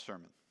part of the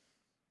sermon.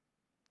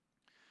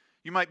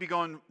 You might be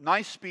going,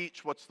 nice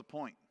speech, what's the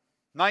point?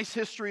 Nice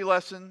history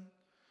lesson.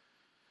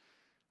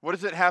 What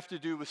does it have to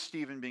do with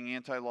Stephen being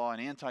anti-law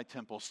and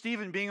anti-temple?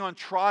 Stephen being on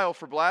trial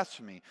for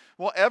blasphemy?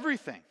 Well,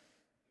 everything.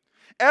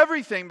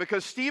 Everything,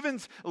 because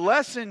Stephen's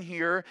lesson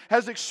here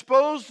has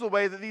exposed the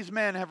way that these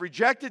men have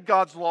rejected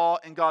God's law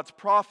and God's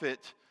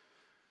prophet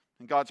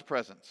and God's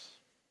presence.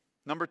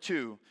 Number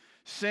 2,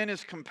 sin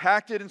is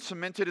compacted and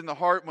cemented in the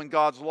heart when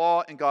God's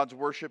law and God's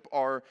worship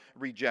are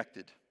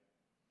rejected.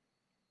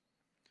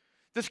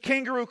 This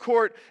kangaroo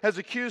court has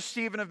accused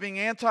Stephen of being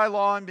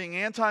anti-law and being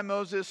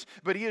anti-Moses,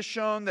 but he has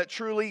shown that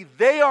truly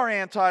they are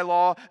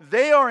anti-law,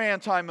 they are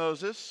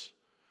anti-Moses.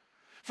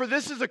 For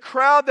this is a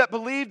crowd that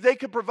believed they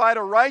could provide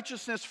a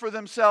righteousness for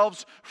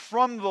themselves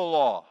from the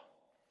law.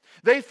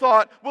 They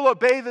thought, we'll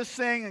obey this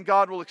thing and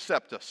God will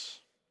accept us.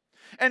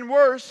 And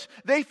worse,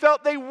 they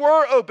felt they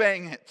were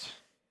obeying it.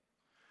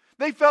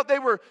 They felt they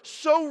were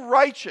so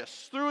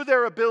righteous through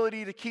their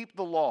ability to keep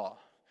the law.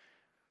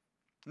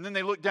 And then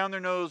they looked down their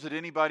nose at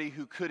anybody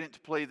who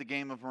couldn't play the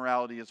game of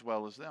morality as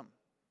well as them.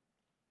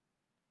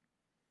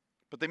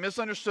 But they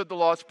misunderstood the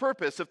law's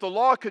purpose. If the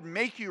law could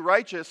make you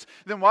righteous,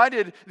 then why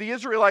did the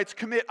Israelites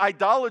commit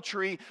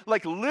idolatry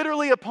like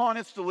literally upon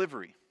its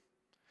delivery?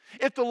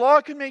 If the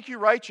law could make you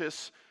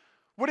righteous,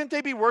 wouldn't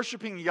they be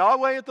worshiping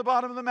Yahweh at the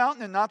bottom of the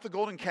mountain and not the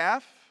golden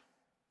calf?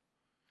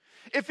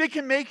 If it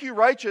can make you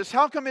righteous,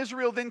 how come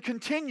Israel then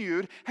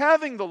continued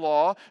having the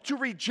law to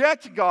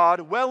reject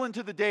God well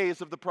into the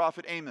days of the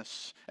prophet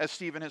Amos, as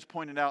Stephen has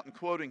pointed out in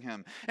quoting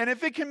him? And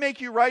if it can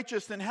make you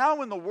righteous, then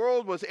how in the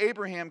world was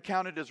Abraham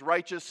counted as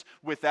righteous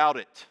without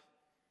it?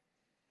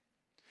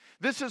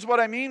 This is what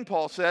I mean,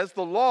 Paul says.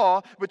 The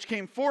law, which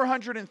came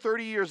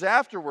 430 years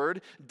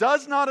afterward,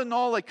 does not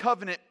annul a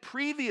covenant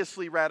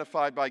previously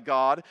ratified by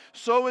God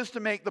so as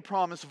to make the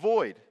promise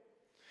void.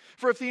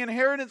 For if the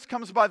inheritance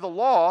comes by the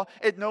law,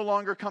 it no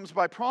longer comes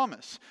by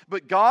promise.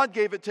 But God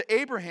gave it to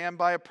Abraham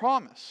by a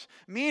promise.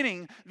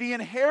 Meaning, the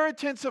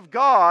inheritance of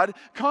God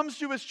comes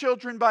to his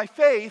children by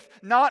faith,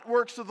 not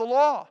works of the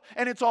law.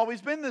 And it's always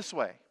been this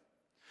way.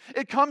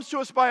 It comes to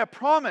us by a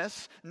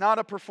promise, not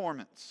a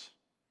performance.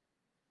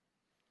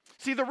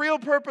 See, the real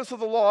purpose of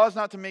the law is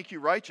not to make you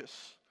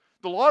righteous.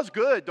 The law is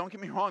good, don't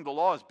get me wrong. The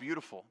law is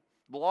beautiful.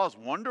 The law is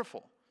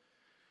wonderful.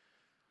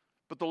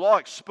 But the law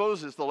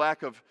exposes the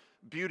lack of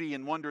beauty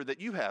and wonder that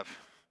you have.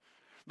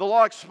 The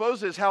law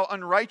exposes how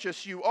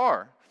unrighteous you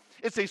are.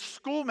 It's a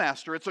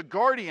schoolmaster, it's a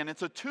guardian,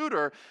 it's a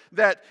tutor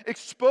that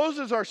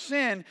exposes our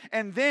sin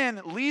and then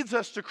leads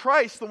us to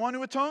Christ, the one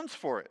who atones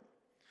for it.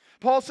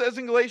 Paul says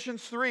in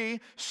Galatians 3,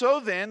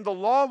 so then the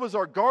law was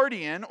our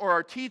guardian or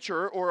our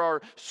teacher or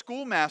our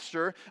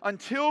schoolmaster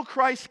until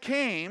Christ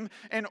came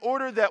in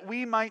order that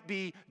we might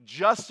be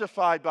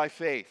justified by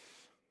faith.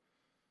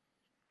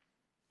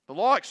 The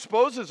law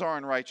exposes our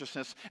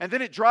unrighteousness, and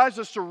then it drives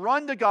us to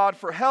run to God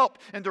for help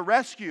and to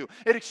rescue.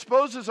 It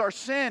exposes our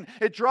sin.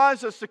 It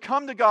drives us to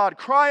come to God,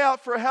 cry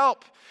out for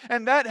help,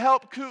 and that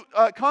help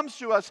comes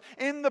to us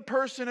in the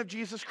person of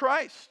Jesus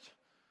Christ.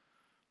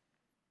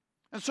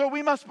 And so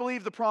we must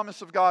believe the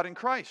promise of God in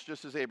Christ,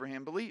 just as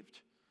Abraham believed.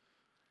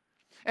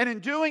 And in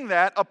doing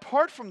that,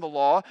 apart from the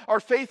law, our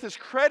faith is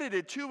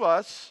credited to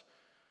us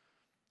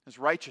as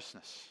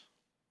righteousness.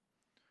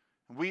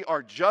 We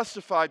are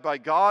justified by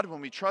God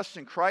when we trust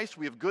in Christ.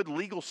 We have good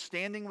legal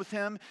standing with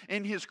Him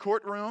in His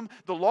courtroom.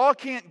 The law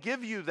can't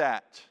give you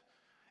that.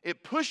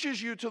 It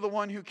pushes you to the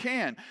one who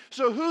can.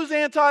 So who's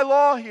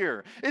anti-law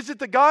here? Is it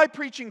the guy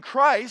preaching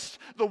Christ,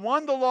 the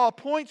one the law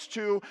points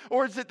to,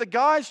 or is it the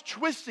guys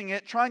twisting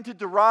it, trying to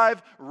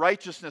derive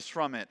righteousness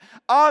from it?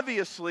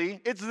 Obviously,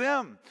 it's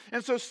them.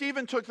 And so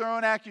Stephen took their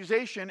own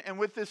accusation, and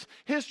with this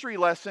history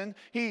lesson,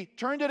 he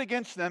turned it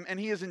against them, and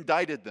he has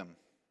indicted them.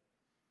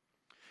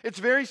 It's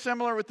very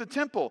similar with the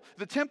temple.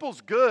 The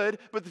temple's good,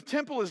 but the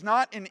temple is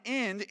not an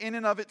end in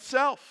and of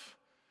itself.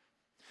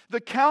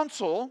 The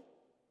council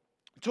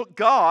took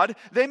God,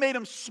 they made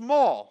him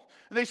small.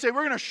 And they say,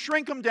 we're going to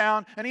shrink him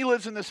down, and he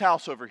lives in this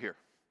house over here.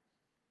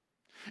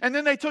 And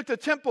then they took the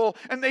temple,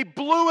 and they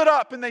blew it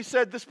up, and they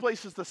said, this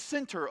place is the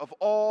center of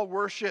all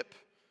worship.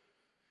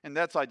 And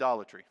that's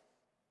idolatry.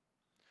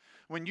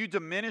 When you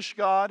diminish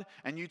God,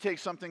 and you take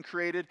something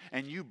created,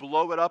 and you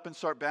blow it up and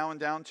start bowing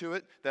down to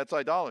it, that's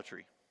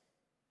idolatry.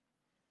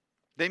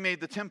 They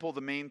made the temple the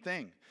main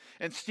thing.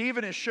 And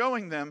Stephen is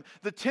showing them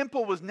the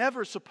temple was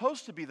never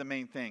supposed to be the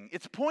main thing.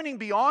 It's pointing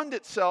beyond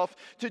itself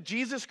to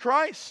Jesus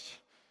Christ.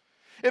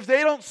 If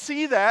they don't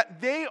see that,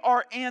 they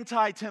are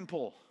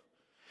anti-temple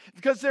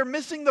because they're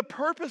missing the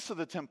purpose of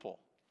the temple.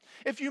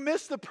 If you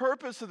miss the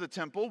purpose of the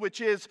temple,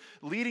 which is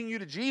leading you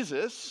to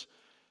Jesus,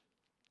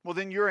 well,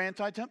 then you're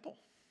anti-temple.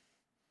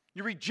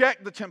 You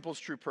reject the temple's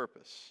true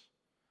purpose.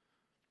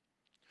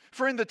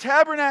 For in the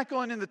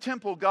tabernacle and in the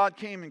temple, God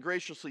came and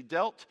graciously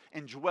dealt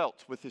and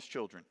dwelt with his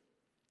children.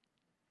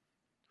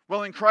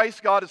 Well, in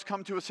Christ, God has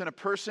come to us in a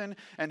person,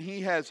 and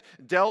he has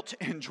dealt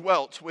and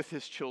dwelt with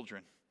his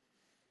children.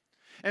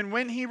 And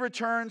when he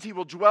returns, he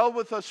will dwell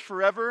with us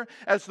forever,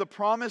 as the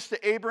promise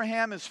to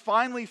Abraham is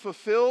finally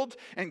fulfilled,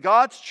 and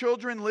God's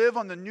children live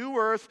on the new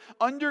earth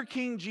under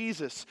King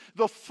Jesus,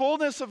 the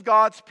fullness of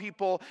God's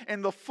people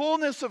and the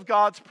fullness of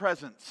God's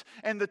presence.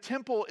 And the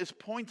temple is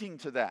pointing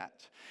to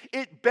that.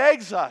 It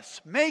begs us,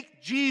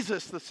 make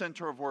Jesus the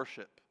center of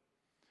worship.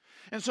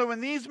 And so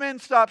when these men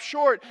stop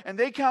short and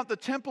they count the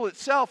temple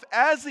itself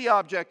as the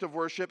object of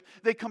worship,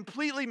 they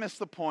completely miss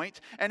the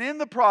point, and in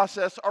the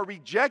process are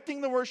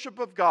rejecting the worship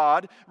of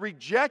God,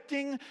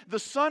 rejecting the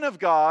Son of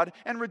God,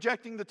 and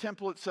rejecting the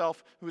temple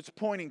itself, who is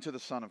pointing to the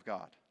Son of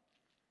God.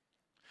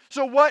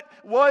 So what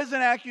was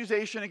an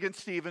accusation against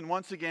Stephen,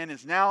 once again,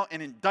 is now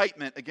an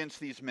indictment against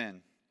these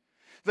men.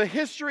 The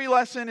history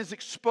lesson is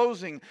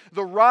exposing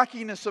the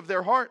rockiness of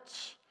their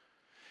hearts.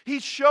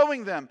 He's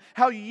showing them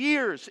how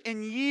years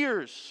and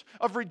years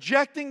of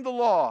rejecting the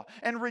law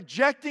and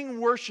rejecting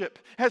worship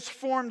has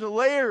formed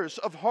layers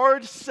of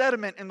hard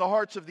sediment in the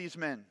hearts of these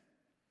men.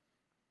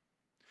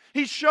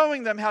 He's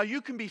showing them how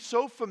you can be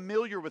so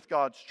familiar with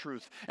God's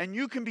truth and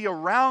you can be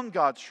around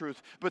God's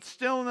truth, but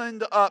still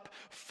end up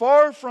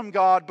far from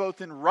God, both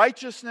in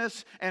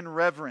righteousness and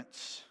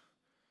reverence.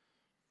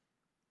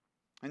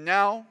 And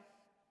now,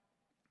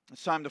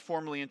 it's time to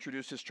formally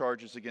introduce his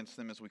charges against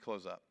them as we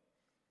close up.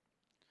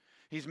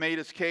 He's made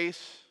his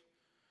case,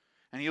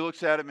 and he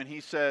looks at him and he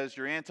says,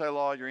 you're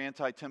anti-law, you're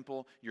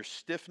anti-temple, you're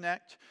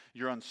stiff-necked,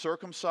 you're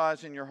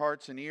uncircumcised in your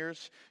hearts and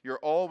ears, you're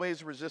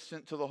always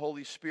resistant to the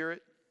Holy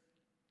Spirit.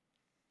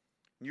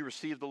 You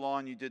received the law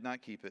and you did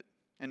not keep it.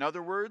 In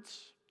other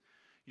words,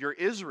 you're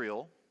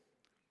Israel,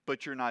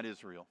 but you're not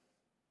Israel.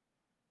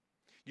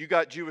 You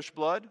got Jewish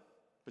blood,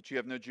 but you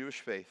have no Jewish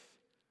faith,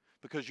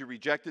 because you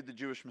rejected the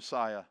Jewish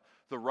Messiah,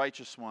 the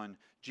righteous one,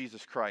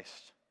 Jesus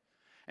Christ.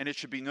 And it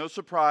should be no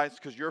surprise,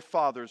 because your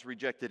fathers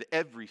rejected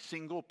every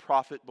single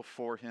prophet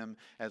before him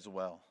as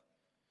well.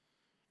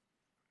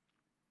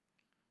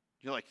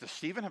 You're like, does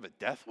Stephen have a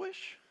death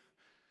wish?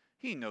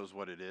 He knows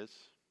what it is.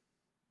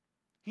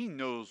 He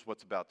knows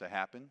what's about to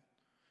happen.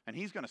 And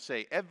he's going to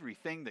say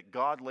everything that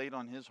God laid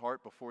on his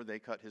heart before they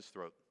cut his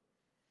throat.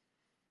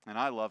 And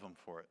I love him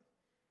for it.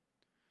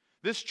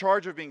 This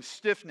charge of being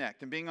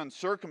stiff-necked and being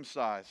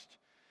uncircumcised,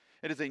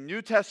 it is a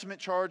New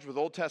Testament charge with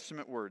Old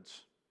Testament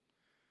words.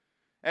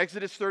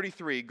 Exodus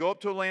 33, go up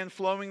to a land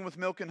flowing with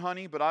milk and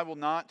honey, but I will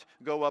not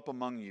go up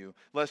among you,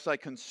 lest I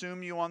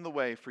consume you on the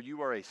way, for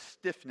you are a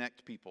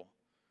stiff-necked people.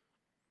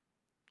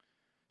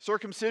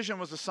 Circumcision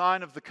was a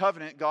sign of the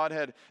covenant God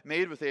had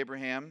made with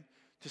Abraham.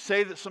 To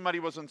say that somebody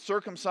was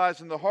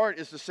uncircumcised in the heart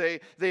is to say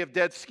they have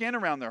dead skin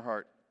around their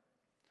heart.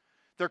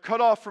 They're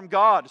cut off from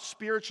God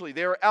spiritually.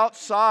 They are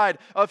outside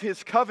of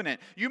his covenant.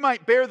 You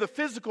might bear the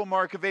physical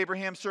mark of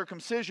Abraham's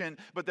circumcision,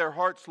 but their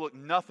hearts look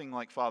nothing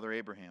like Father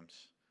Abraham's.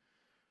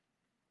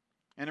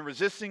 And in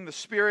resisting the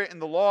Spirit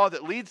and the law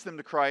that leads them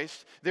to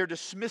Christ, they're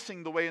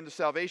dismissing the way into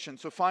salvation.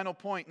 So final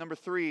point, number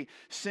 3,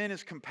 sin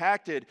is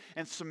compacted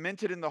and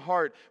cemented in the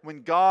heart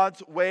when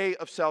God's way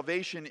of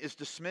salvation is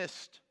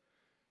dismissed.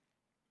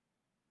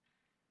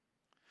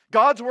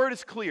 God's word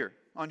is clear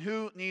on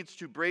who needs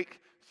to break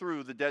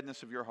through the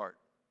deadness of your heart.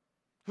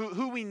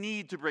 Who we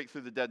need to break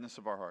through the deadness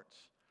of our hearts.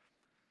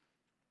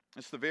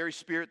 It's the very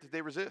Spirit that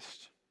they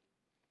resist.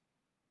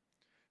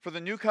 For the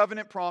new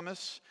covenant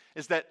promise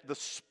is that the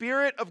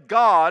Spirit of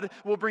God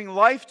will bring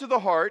life to the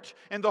heart,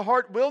 and the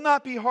heart will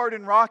not be hard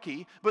and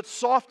rocky, but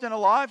soft and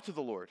alive to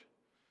the Lord.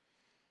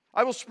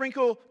 I will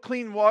sprinkle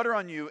clean water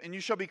on you, and you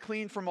shall be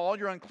clean from all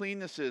your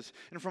uncleannesses,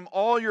 and from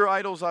all your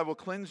idols I will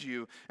cleanse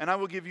you, and I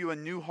will give you a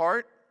new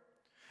heart,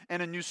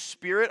 and a new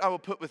spirit I will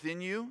put within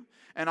you,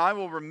 and I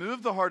will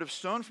remove the heart of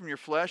stone from your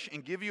flesh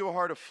and give you a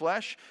heart of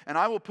flesh, and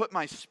I will put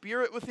my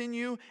spirit within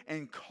you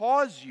and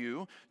cause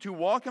you to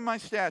walk in my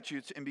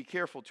statutes and be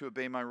careful to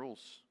obey my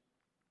rules.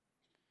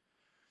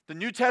 The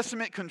New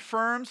Testament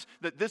confirms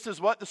that this is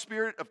what the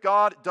Spirit of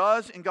God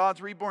does in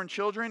God's reborn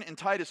children in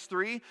Titus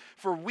 3.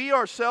 For we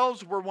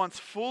ourselves were once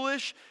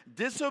foolish,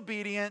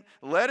 disobedient,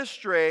 led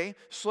astray,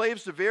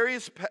 slaves to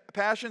various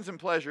passions and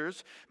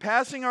pleasures,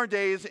 passing our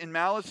days in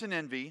malice and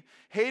envy,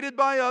 hated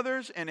by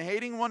others and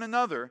hating one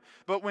another.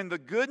 But when the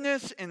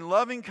goodness and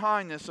loving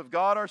kindness of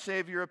God our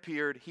Savior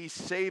appeared, he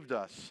saved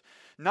us.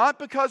 Not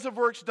because of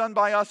works done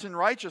by us in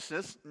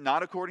righteousness,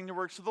 not according to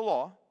works of the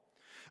law,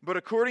 but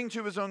according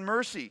to his own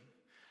mercy,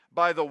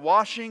 by the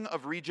washing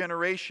of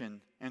regeneration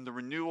and the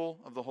renewal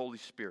of the Holy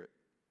Spirit.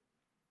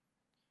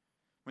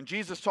 When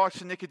Jesus talks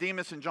to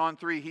Nicodemus in John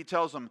 3, he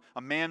tells him,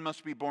 a man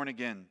must be born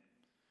again.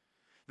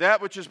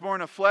 That which is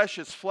born of flesh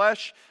is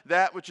flesh.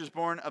 That which is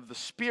born of the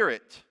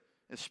Spirit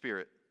is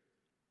spirit.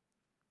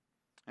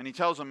 And he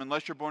tells him,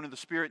 unless you're born of the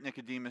Spirit,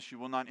 Nicodemus, you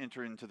will not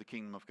enter into the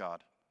kingdom of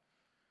God.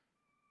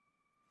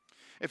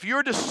 If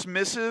you're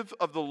dismissive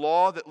of the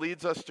law that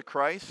leads us to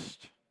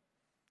Christ,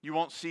 you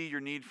won't see your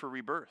need for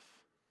rebirth.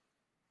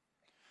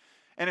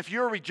 And if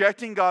you're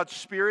rejecting God's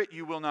Spirit,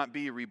 you will not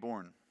be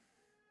reborn.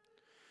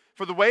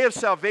 For the way of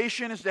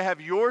salvation is to have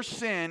your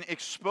sin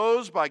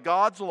exposed by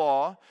God's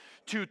law,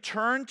 to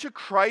turn to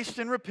Christ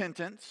in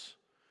repentance,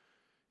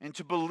 and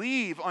to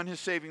believe on His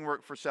saving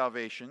work for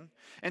salvation,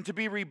 and to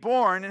be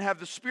reborn and have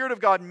the Spirit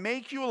of God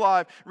make you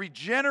alive,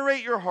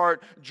 regenerate your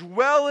heart,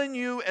 dwell in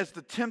you as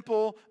the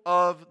temple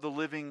of the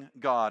living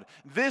God.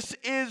 This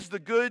is the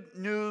good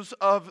news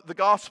of the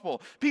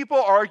gospel.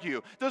 People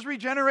argue, does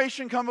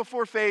regeneration come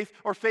before faith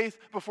or faith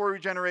before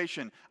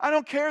regeneration? I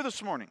don't care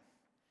this morning.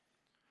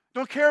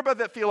 Don't care about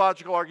that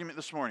theological argument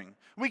this morning.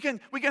 We can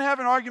have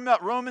an argument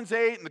about Romans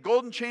 8 and the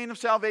golden chain of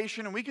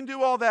salvation, and we can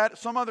do all that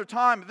some other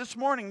time. But this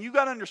morning, you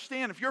got to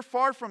understand, if you're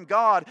far from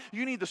God,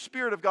 you need the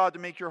Spirit of God to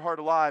make your heart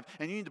alive,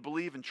 and you need to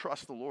believe and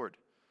trust the Lord.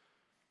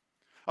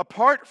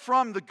 Apart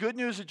from the good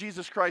news of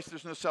Jesus Christ,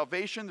 there's no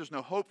salvation, there's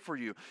no hope for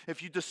you.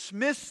 If you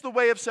dismiss the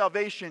way of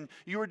salvation,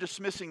 you are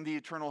dismissing the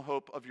eternal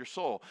hope of your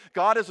soul.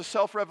 God is a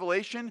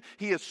self-revelation.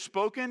 He has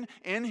spoken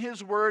in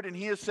His word, and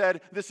He has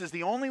said, this is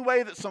the only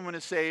way that someone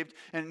is saved.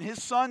 And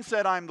His Son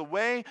said, I am the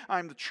way, I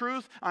am the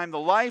truth, I am the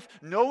life.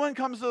 No one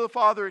comes to the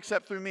Father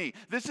except through me.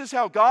 This is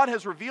how God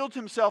has revealed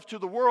Himself to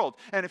the world.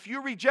 And if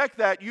you reject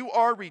that, you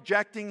are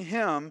rejecting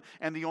Him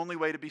and the only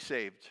way to be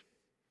saved.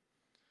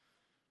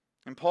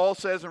 And Paul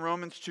says in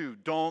Romans 2,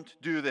 don't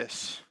do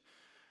this.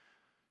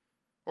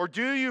 Or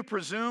do you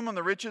presume on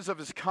the riches of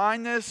His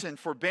kindness and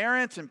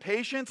forbearance and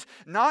patience,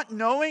 not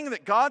knowing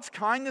that God's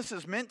kindness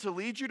is meant to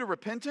lead you to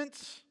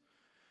repentance?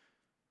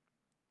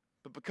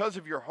 But because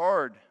of your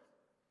hard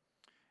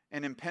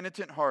and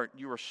impenitent heart,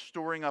 you are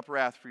storing up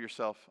wrath for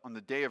yourself on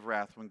the day of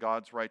wrath when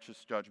God's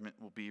righteous judgment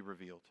will be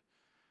revealed.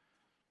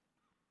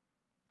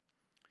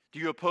 Do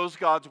you oppose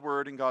God's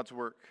word and God's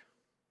work?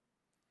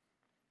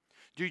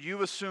 Do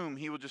you assume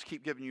He will just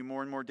keep giving you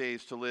more and more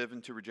days to live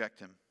and to reject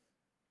Him?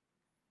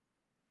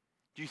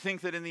 Do you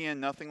think that in the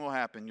end nothing will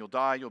happen? You'll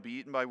die, you'll be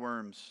eaten by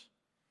worms.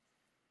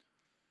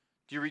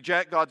 Do you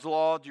reject God's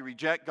law? Do you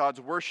reject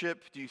God's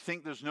worship? Do you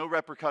think there's no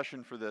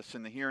repercussion for this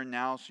in the here and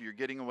now, so you're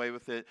getting away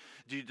with it?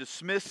 Do you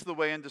dismiss the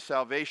way into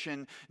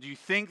salvation? Do you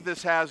think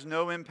this has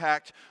no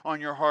impact on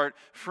your heart?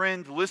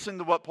 Friend, listen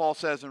to what Paul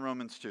says in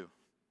Romans 2.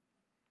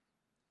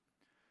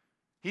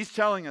 He's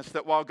telling us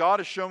that while God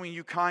is showing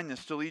you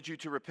kindness to lead you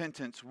to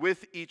repentance,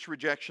 with each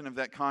rejection of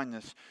that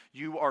kindness,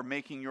 you are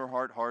making your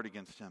heart hard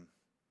against Him.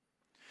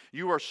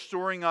 You are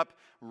storing up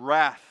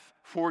wrath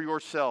for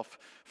yourself.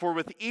 For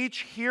with each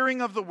hearing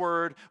of the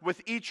word,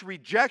 with each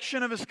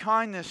rejection of His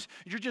kindness,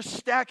 you're just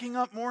stacking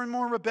up more and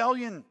more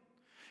rebellion.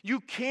 You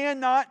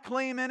cannot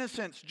claim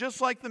innocence, just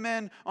like the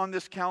men on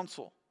this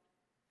council.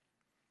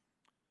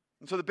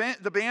 And so the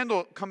band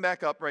will come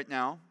back up right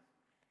now.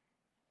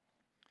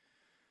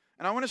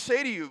 And I want to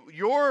say to you,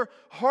 your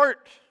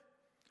heart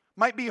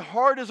might be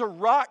hard as a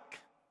rock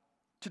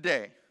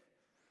today.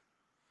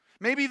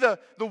 Maybe the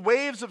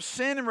waves of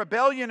sin and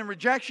rebellion and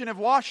rejection have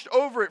washed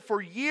over it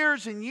for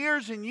years and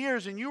years and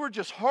years, and you are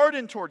just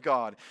hardened toward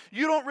God.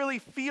 You don't really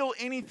feel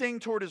anything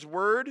toward His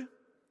word.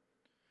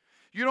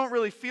 You don't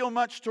really feel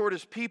much toward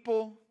His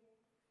people.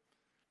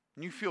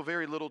 And you feel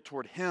very little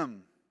toward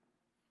Him.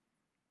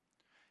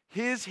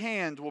 His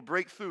hand will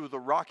break through the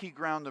rocky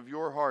ground of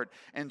your heart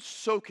and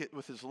soak it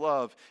with His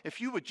love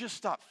if you would just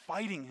stop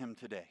fighting Him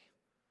today.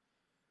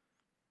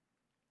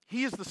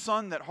 He is the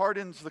sun that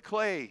hardens the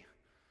clay,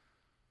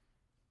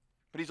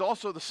 but He's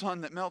also the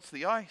sun that melts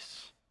the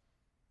ice.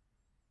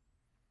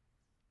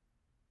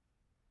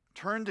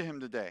 Turn to Him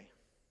today.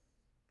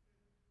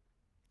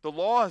 The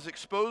law has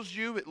exposed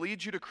you. It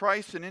leads you to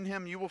Christ, and in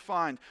Him you will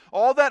find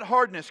all that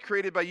hardness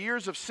created by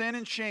years of sin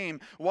and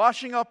shame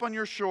washing up on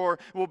your shore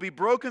will be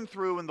broken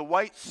through, and the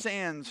white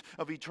sands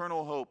of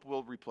eternal hope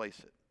will replace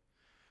it.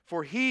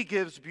 For He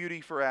gives beauty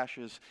for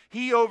ashes.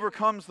 He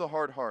overcomes the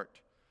hard heart,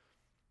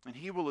 and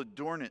He will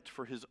adorn it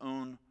for His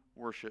own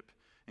worship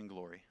and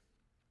glory.